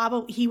he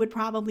would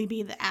probably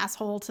be the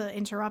asshole to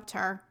interrupt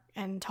her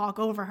and talk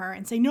over her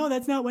and say, no,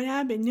 that's not what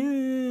happened.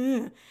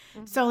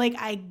 Mm-hmm. So, like,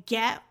 I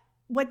get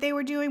what they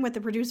were doing, what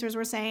the producers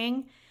were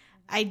saying.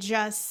 I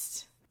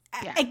don't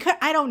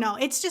know.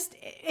 It's just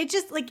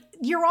like,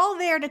 you're all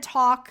there to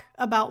talk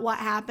about what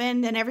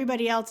happened, and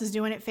everybody else is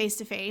doing it face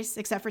to face,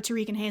 except for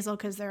Tariq and Hazel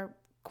because they're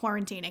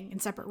quarantining in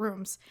separate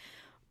rooms.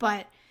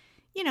 But,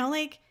 you know,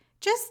 like,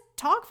 just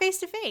talk face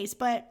to face.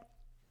 But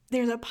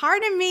there's a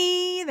part of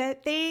me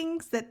that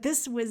thinks that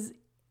this was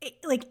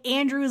like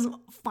Andrew's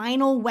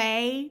final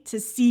way to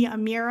see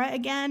Amira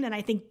again, and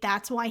I think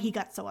that's why he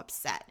got so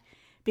upset,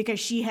 because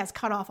she has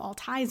cut off all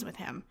ties with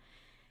him.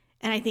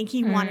 And I think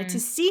he wanted to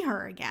see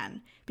her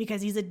again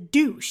because he's a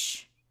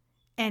douche.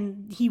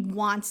 And he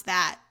wants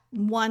that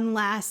one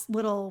last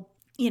little,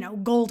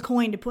 gold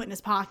coin to put in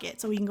his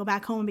pocket so he can go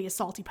back home and be a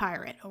salty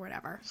pirate or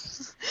whatever.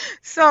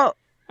 So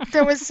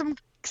there was some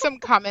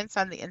comments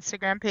on the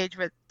Instagram page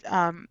with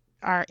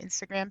our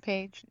Instagram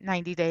page,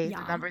 90 Days,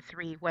 number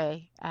 3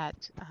 way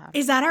at...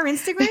 Is that our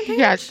Instagram page?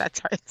 Yes, that's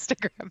our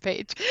Instagram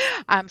page.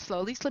 I'm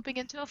slowly slipping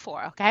into a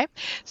 4, okay?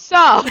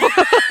 So...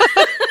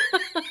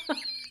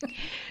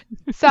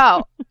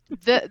 So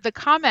the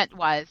comment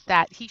was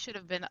that he should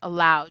have been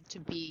allowed to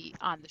be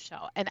on the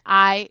show. And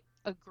I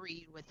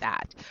agreed with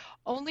that,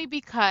 only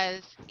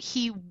because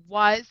he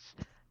was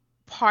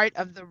part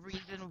of the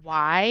reason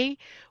why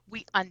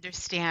we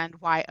understand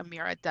why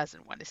Amira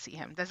doesn't want to see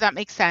him. Does that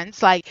make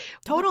sense? Like,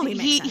 totally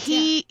makes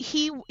sense.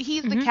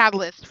 He's the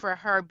catalyst for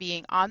her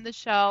being on the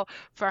show,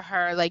 for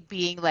her like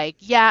being like,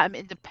 yeah, I'm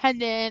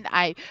independent.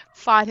 I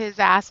fought his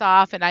ass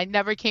off and I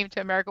never came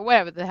to America,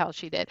 whatever the hell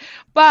she did.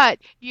 But,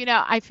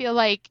 I feel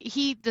like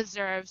he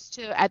deserves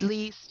to at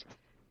least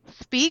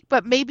speak,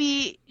 but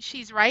maybe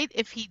she's right.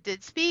 If he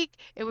did speak,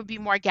 it would be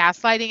more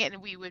gaslighting,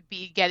 and we would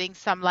be getting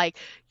some like,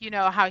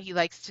 how he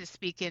likes to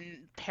speak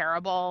in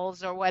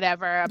parables or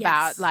whatever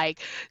about like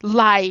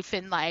life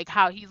and like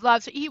how he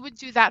loves her. He would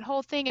do that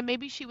whole thing, and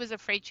maybe she was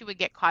afraid she would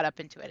get caught up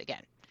into it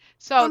again.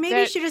 So or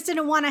maybe she just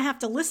didn't want to have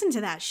to listen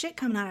to that shit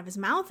coming out of his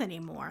mouth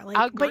anymore.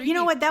 Like, but you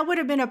know what? That would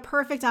have been a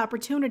perfect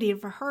opportunity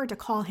for her to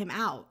call him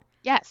out.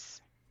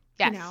 Yes.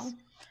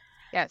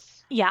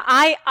 Yes. Yeah,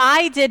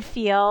 I did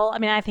feel,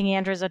 I think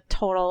Andrew's a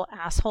total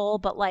asshole,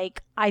 but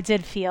like I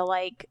did feel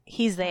like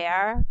he's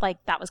there. Like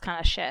that was kind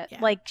of shit. Yeah.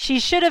 Like she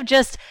should have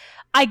just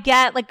I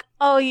get like,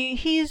 oh,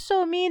 he's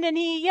so mean and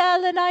he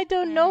yelled and I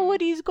don't know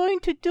what he's going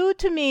to do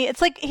to me.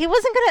 It's like he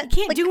wasn't gonna. You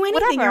can't like, do anything.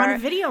 whatever. You're on a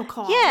video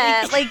call.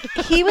 Yeah, like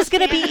he was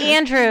gonna be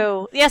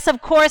Andrew. Yes,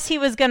 of course he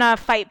was gonna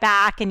fight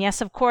back, and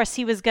yes, of course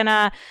he was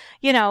gonna,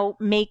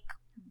 make,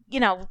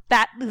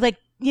 that like.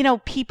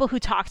 People who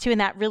talk to you in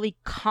that really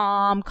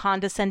calm,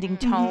 condescending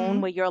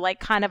tone where you're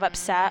like kind of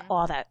upset.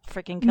 Oh, that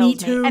freaking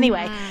kills me.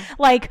 Anyway,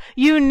 like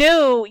you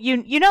knew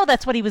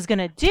that's what he was going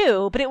to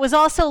do, but it was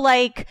also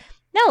like,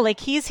 no,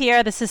 like he's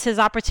here. This is his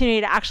opportunity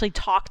to actually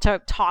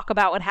talk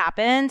about what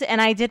happened.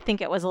 And I did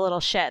think it was a little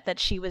shit that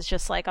she was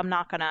just like, I'm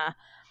not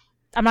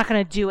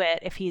gonna do it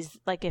if he's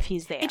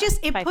there.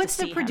 It puts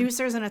the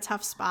producers in a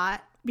tough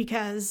spot.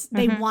 Because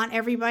they want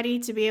everybody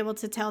to be able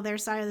to tell their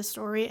side of the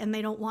story, and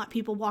they don't want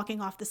people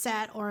walking off the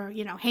set or,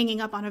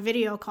 hanging up on a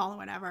video call or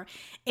whatever.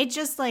 It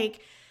just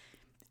like,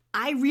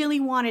 I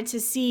really wanted to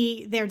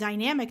see their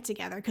dynamic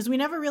together because we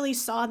never really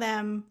saw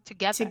them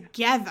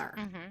together.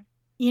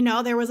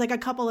 There was like a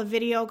couple of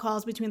video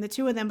calls between the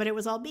two of them, but it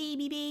was all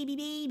baby, baby,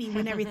 baby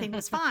when everything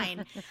was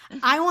fine.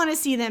 I want to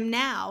see them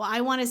now. I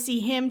want to see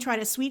him try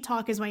to sweet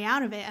talk his way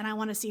out of it, and I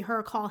want to see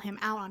her call him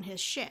out on his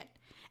shit.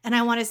 And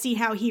I want to see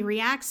how he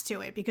reacts to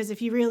it, because if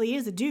he really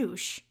is a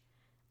douche,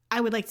 I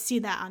would like to see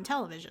that on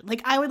television.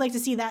 Like, I would like to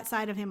see that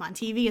side of him on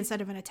TV instead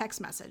of in a text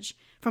message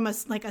from a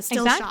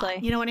still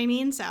shot. You know what I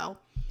mean? So,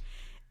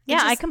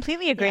 yeah, I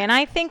completely agree. Yeah. And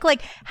I think,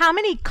 like, how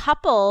many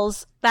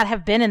couples that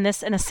have been in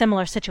a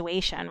similar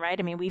situation, right?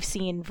 I mean, we've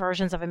seen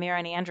versions of Amira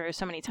and Andrew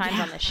so many times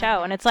on the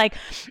show. And it's like,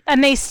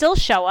 and they still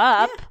show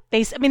up.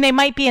 Yeah. They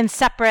might be in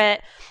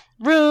separate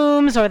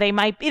rooms, or they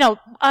might,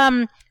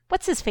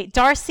 what's his fate?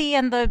 Darcy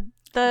and the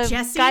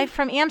Jesse? Guy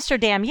from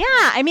Amsterdam. Yeah.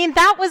 I mean,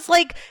 that was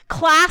like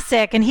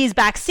classic, and he's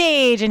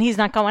backstage and he's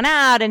not going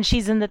out and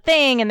she's in the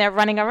thing and they're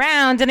running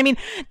around. And I mean,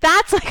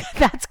 that's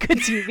good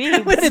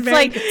TV. But it's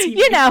like,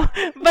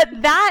 but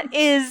that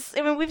is,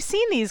 I mean, we've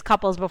seen these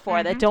couples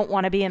before that don't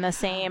want to be in the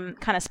same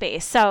kind of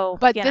space. So,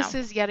 but this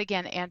is yet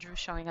again, Andrew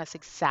showing us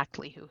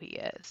exactly who he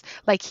is.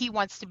 Like, he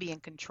wants to be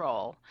in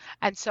control.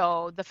 And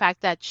so the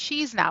fact that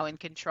she's now in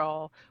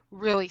control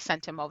really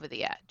sent him over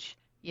the edge.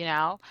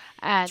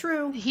 And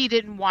True. He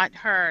didn't want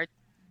her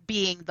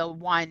being the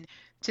one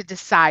to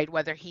decide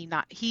whether he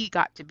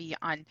got to be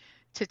on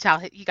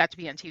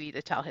TV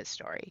to tell his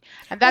story.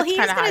 And that's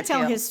kind of how going to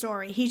tell his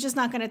story. He's just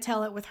not going to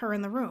tell it with her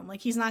in the room.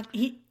 Like,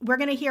 we're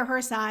going to hear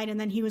her side, and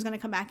then he was going to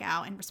come back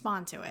out and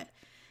respond to it.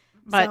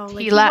 But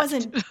he left.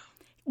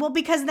 Well,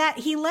 because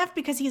he left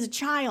because he's a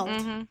child.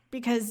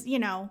 Because,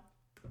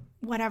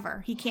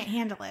 whatever, he can't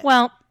handle it.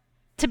 Well,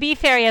 to be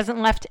fair, he hasn't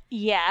left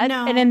yet.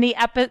 No. And in the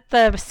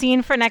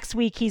scene for next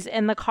week, he's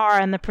in the car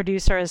and the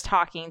producer is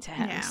talking to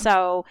him. Yeah.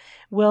 So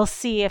we'll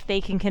see if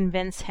they can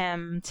convince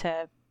him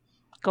to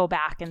go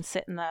back and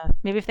sit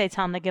maybe if they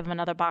tell him to give him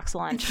another box of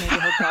lunch, maybe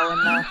he'll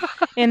go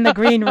in the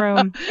green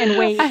room and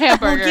wait.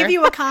 We'll give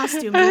you a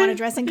costume. You want to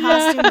dress in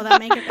costume? Will that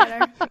make it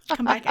better?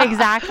 Come back out.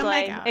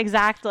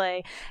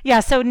 Exactly. Yeah,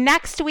 so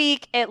next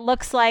week, it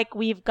looks like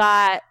we've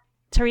got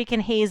Tariq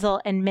and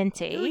Hazel and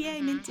Minty. Oh,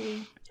 yay,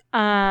 Minty.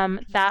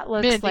 That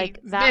looks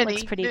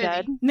looks pretty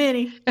good.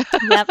 Minnie.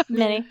 Yep,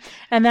 Minnie.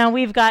 And then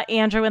we've got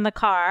Andrew in the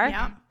car.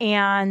 Yeah.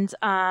 And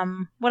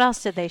what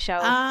else did they show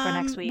for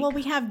next week? Well,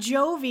 we have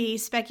Jovi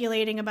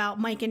speculating about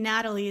Mike and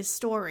Natalie's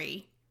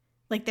story,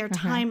 like their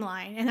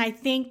timeline. And I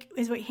think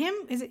is it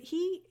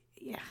he?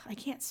 Yeah, I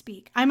can't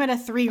speak. I'm at a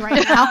 3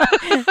 right now.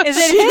 Is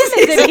it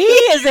him? Is it he?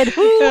 Is it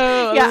who?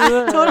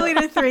 Yeah, totally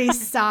at a 3.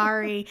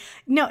 Sorry.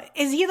 No,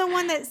 is he the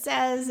one that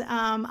says,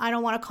 I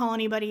don't want to call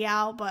anybody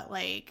out, but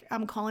like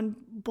I'm calling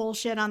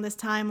bullshit on this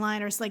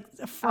timeline, or it's like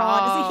a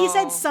fraud? He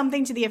said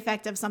something to the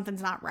effect of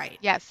something's not right.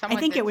 Yes, I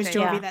think it was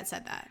Jovi that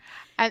said that.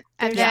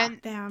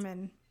 And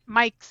then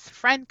Mike's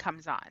friend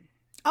comes on.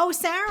 Oh,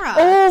 Sarah.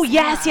 Oh,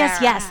 yes.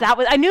 That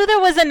was. I knew there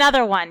was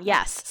another one.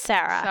 Yes,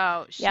 Sarah.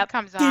 So she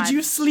comes on. Did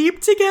you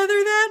sleep together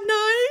that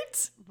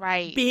night?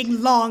 Right. Big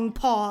long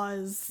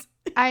pause.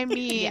 I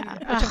mean,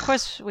 which of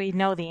course we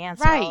know the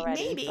answer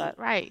already. Maybe. But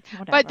right.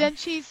 But then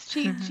she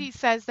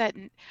says that,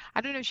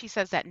 I don't know if she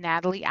says that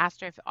Natalie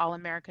asked her if all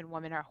American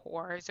women are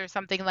whores or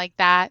something like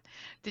that.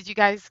 Did you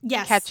guys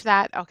catch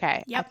that?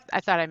 Okay. Yep. I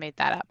thought I made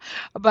that up.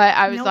 But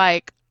I was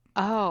like,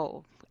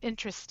 oh,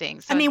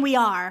 interesting. So, I mean, we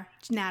are,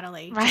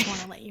 Natalie. Right. Just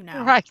want to let you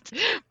know. Right.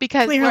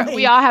 Because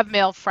we all have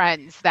male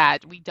friends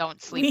that we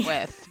don't sleep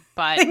with.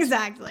 But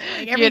exactly.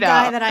 Like every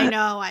guy that I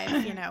know,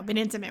 I've, been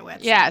intimate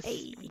with. Yes.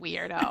 Hey.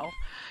 Weirdo.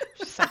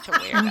 Such a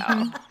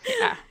weirdo.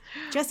 Yeah.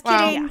 Just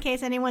kidding, in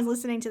case anyone's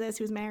listening to this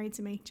who's married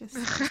to me. Just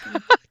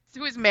kidding.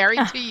 Who's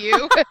married to you?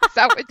 Is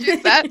that what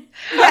you said?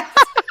 Yes.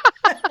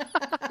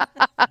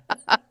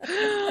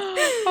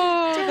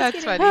 Oh,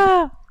 that's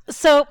funny.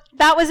 So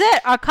that was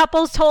it. Our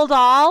couples told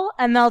all,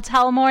 and they'll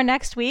tell more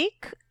next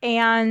week,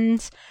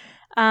 and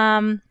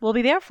we'll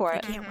be there for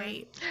it. I can't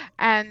wait.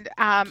 And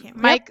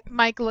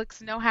Mike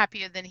looks no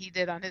happier than he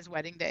did on his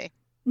wedding day.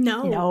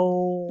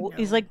 No.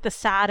 He's like the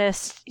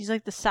saddest. He's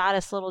like the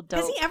saddest little dope.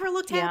 Has he ever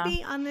looked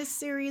happy on this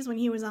series when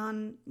he was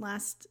on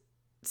last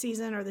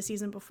season or the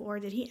season before?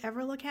 Did he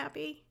ever look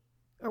happy?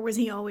 Or was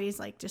he always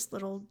like just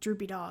little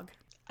droopy dog?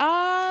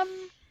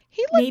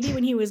 He looked, maybe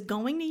when he was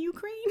going to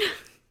Ukraine.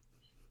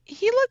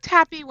 He looked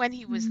happy when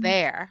he was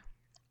there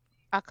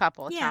a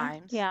couple of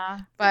times. Yeah.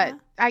 But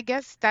I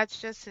guess that's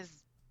just his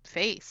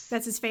face.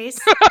 That's his face?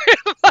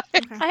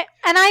 Okay.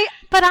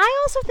 But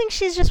I also think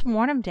she's just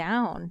worn him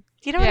down.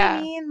 Do you know what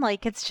I mean?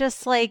 Like, it's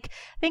just like,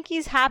 I think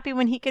he's happy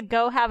when he could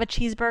go have a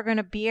cheeseburger and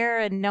a beer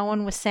and no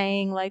one was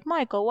saying, like,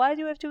 Michael, why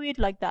do you have to eat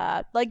like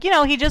that? Like,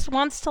 he just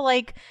wants to,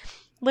 like,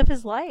 live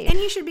his life. And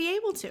he should be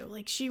able to.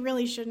 Like, she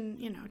really shouldn't,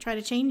 try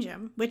to change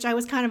him, which I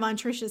was kind of on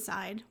Trisha's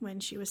side when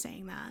she was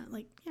saying that.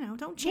 Like,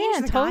 don't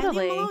change the guy.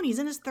 Leave him alone. He's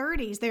in his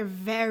 30s. They're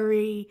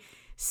very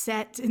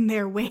set in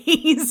their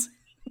ways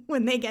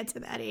when they get to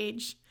that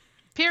age.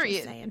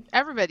 Period.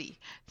 Everybody.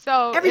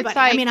 So everybody. It's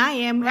like, I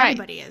am. Right,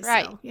 everybody is.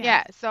 Right. So,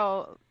 yeah.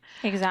 So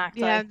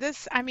exactly. Yeah.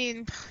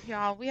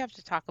 Y'all, we have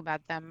to talk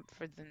about them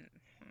for the.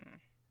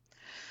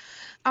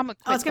 I'm gonna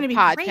quit it's gonna the be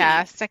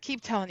podcast. great. I keep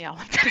telling y'all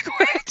I'm gonna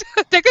quit.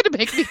 They're gonna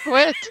make me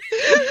quit.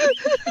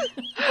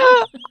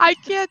 I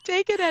can't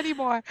take it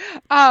anymore.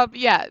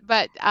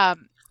 But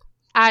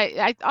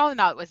I all in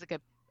all, it was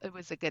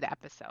a good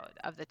episode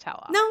of the Tell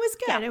All. No, it was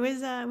good.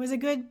 Yeah. It was a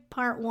good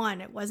part one.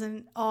 It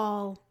wasn't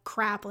all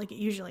crap like it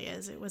usually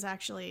is. It was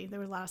actually, there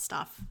was a lot of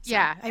stuff. So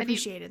I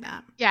appreciated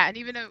that. Yeah, and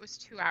even though it was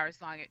 2 hours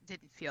long, it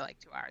didn't feel like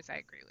 2 hours. I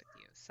agree with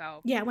you. So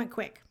yeah, it went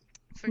quick.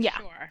 For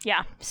sure.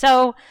 Yeah.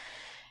 So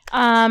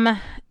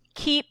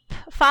keep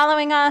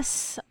following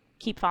us.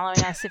 Keep following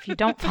us. If you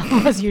don't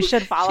follow us, you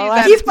should follow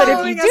us. But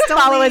if you do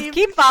follow us,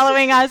 keep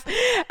following us.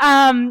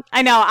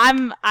 I know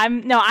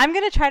I'm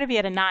going to try to be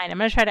at a 9. I'm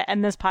going to try to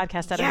end this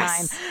podcast at a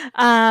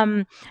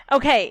 9.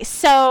 Okay.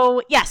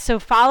 So so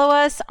follow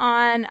us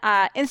on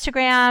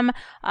Instagram.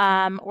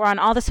 We're on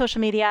all the social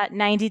media,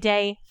 90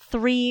 Day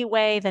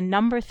 3-Way, the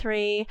number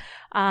 3.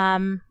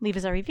 Leave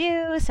us a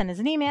review, send us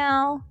an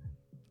email.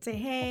 Say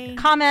hey.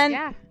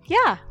 Comment.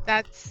 Yeah.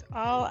 That's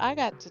all I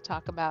got to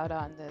talk about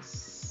on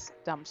this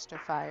dumpster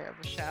fire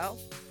of a show.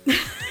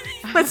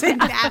 It wasn't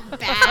that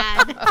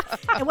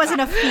bad. It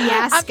wasn't a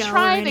fiasco. I'm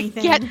trying to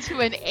get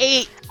to an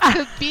 8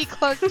 to be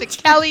close to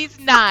Kelly's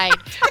 9.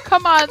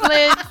 Come on,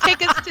 Lynn,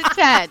 take us to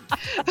 10.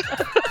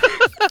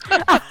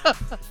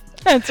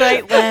 That's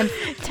right, Lynn.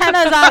 10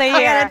 us out of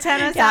here. Yeah,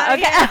 10 us out of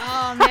here.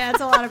 Oh man,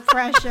 it's a lot of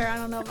pressure. I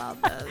don't know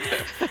about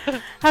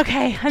this.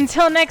 Okay,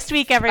 until next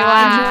week, everyone.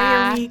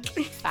 Enjoy your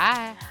week.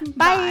 Bye.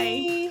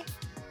 Bye.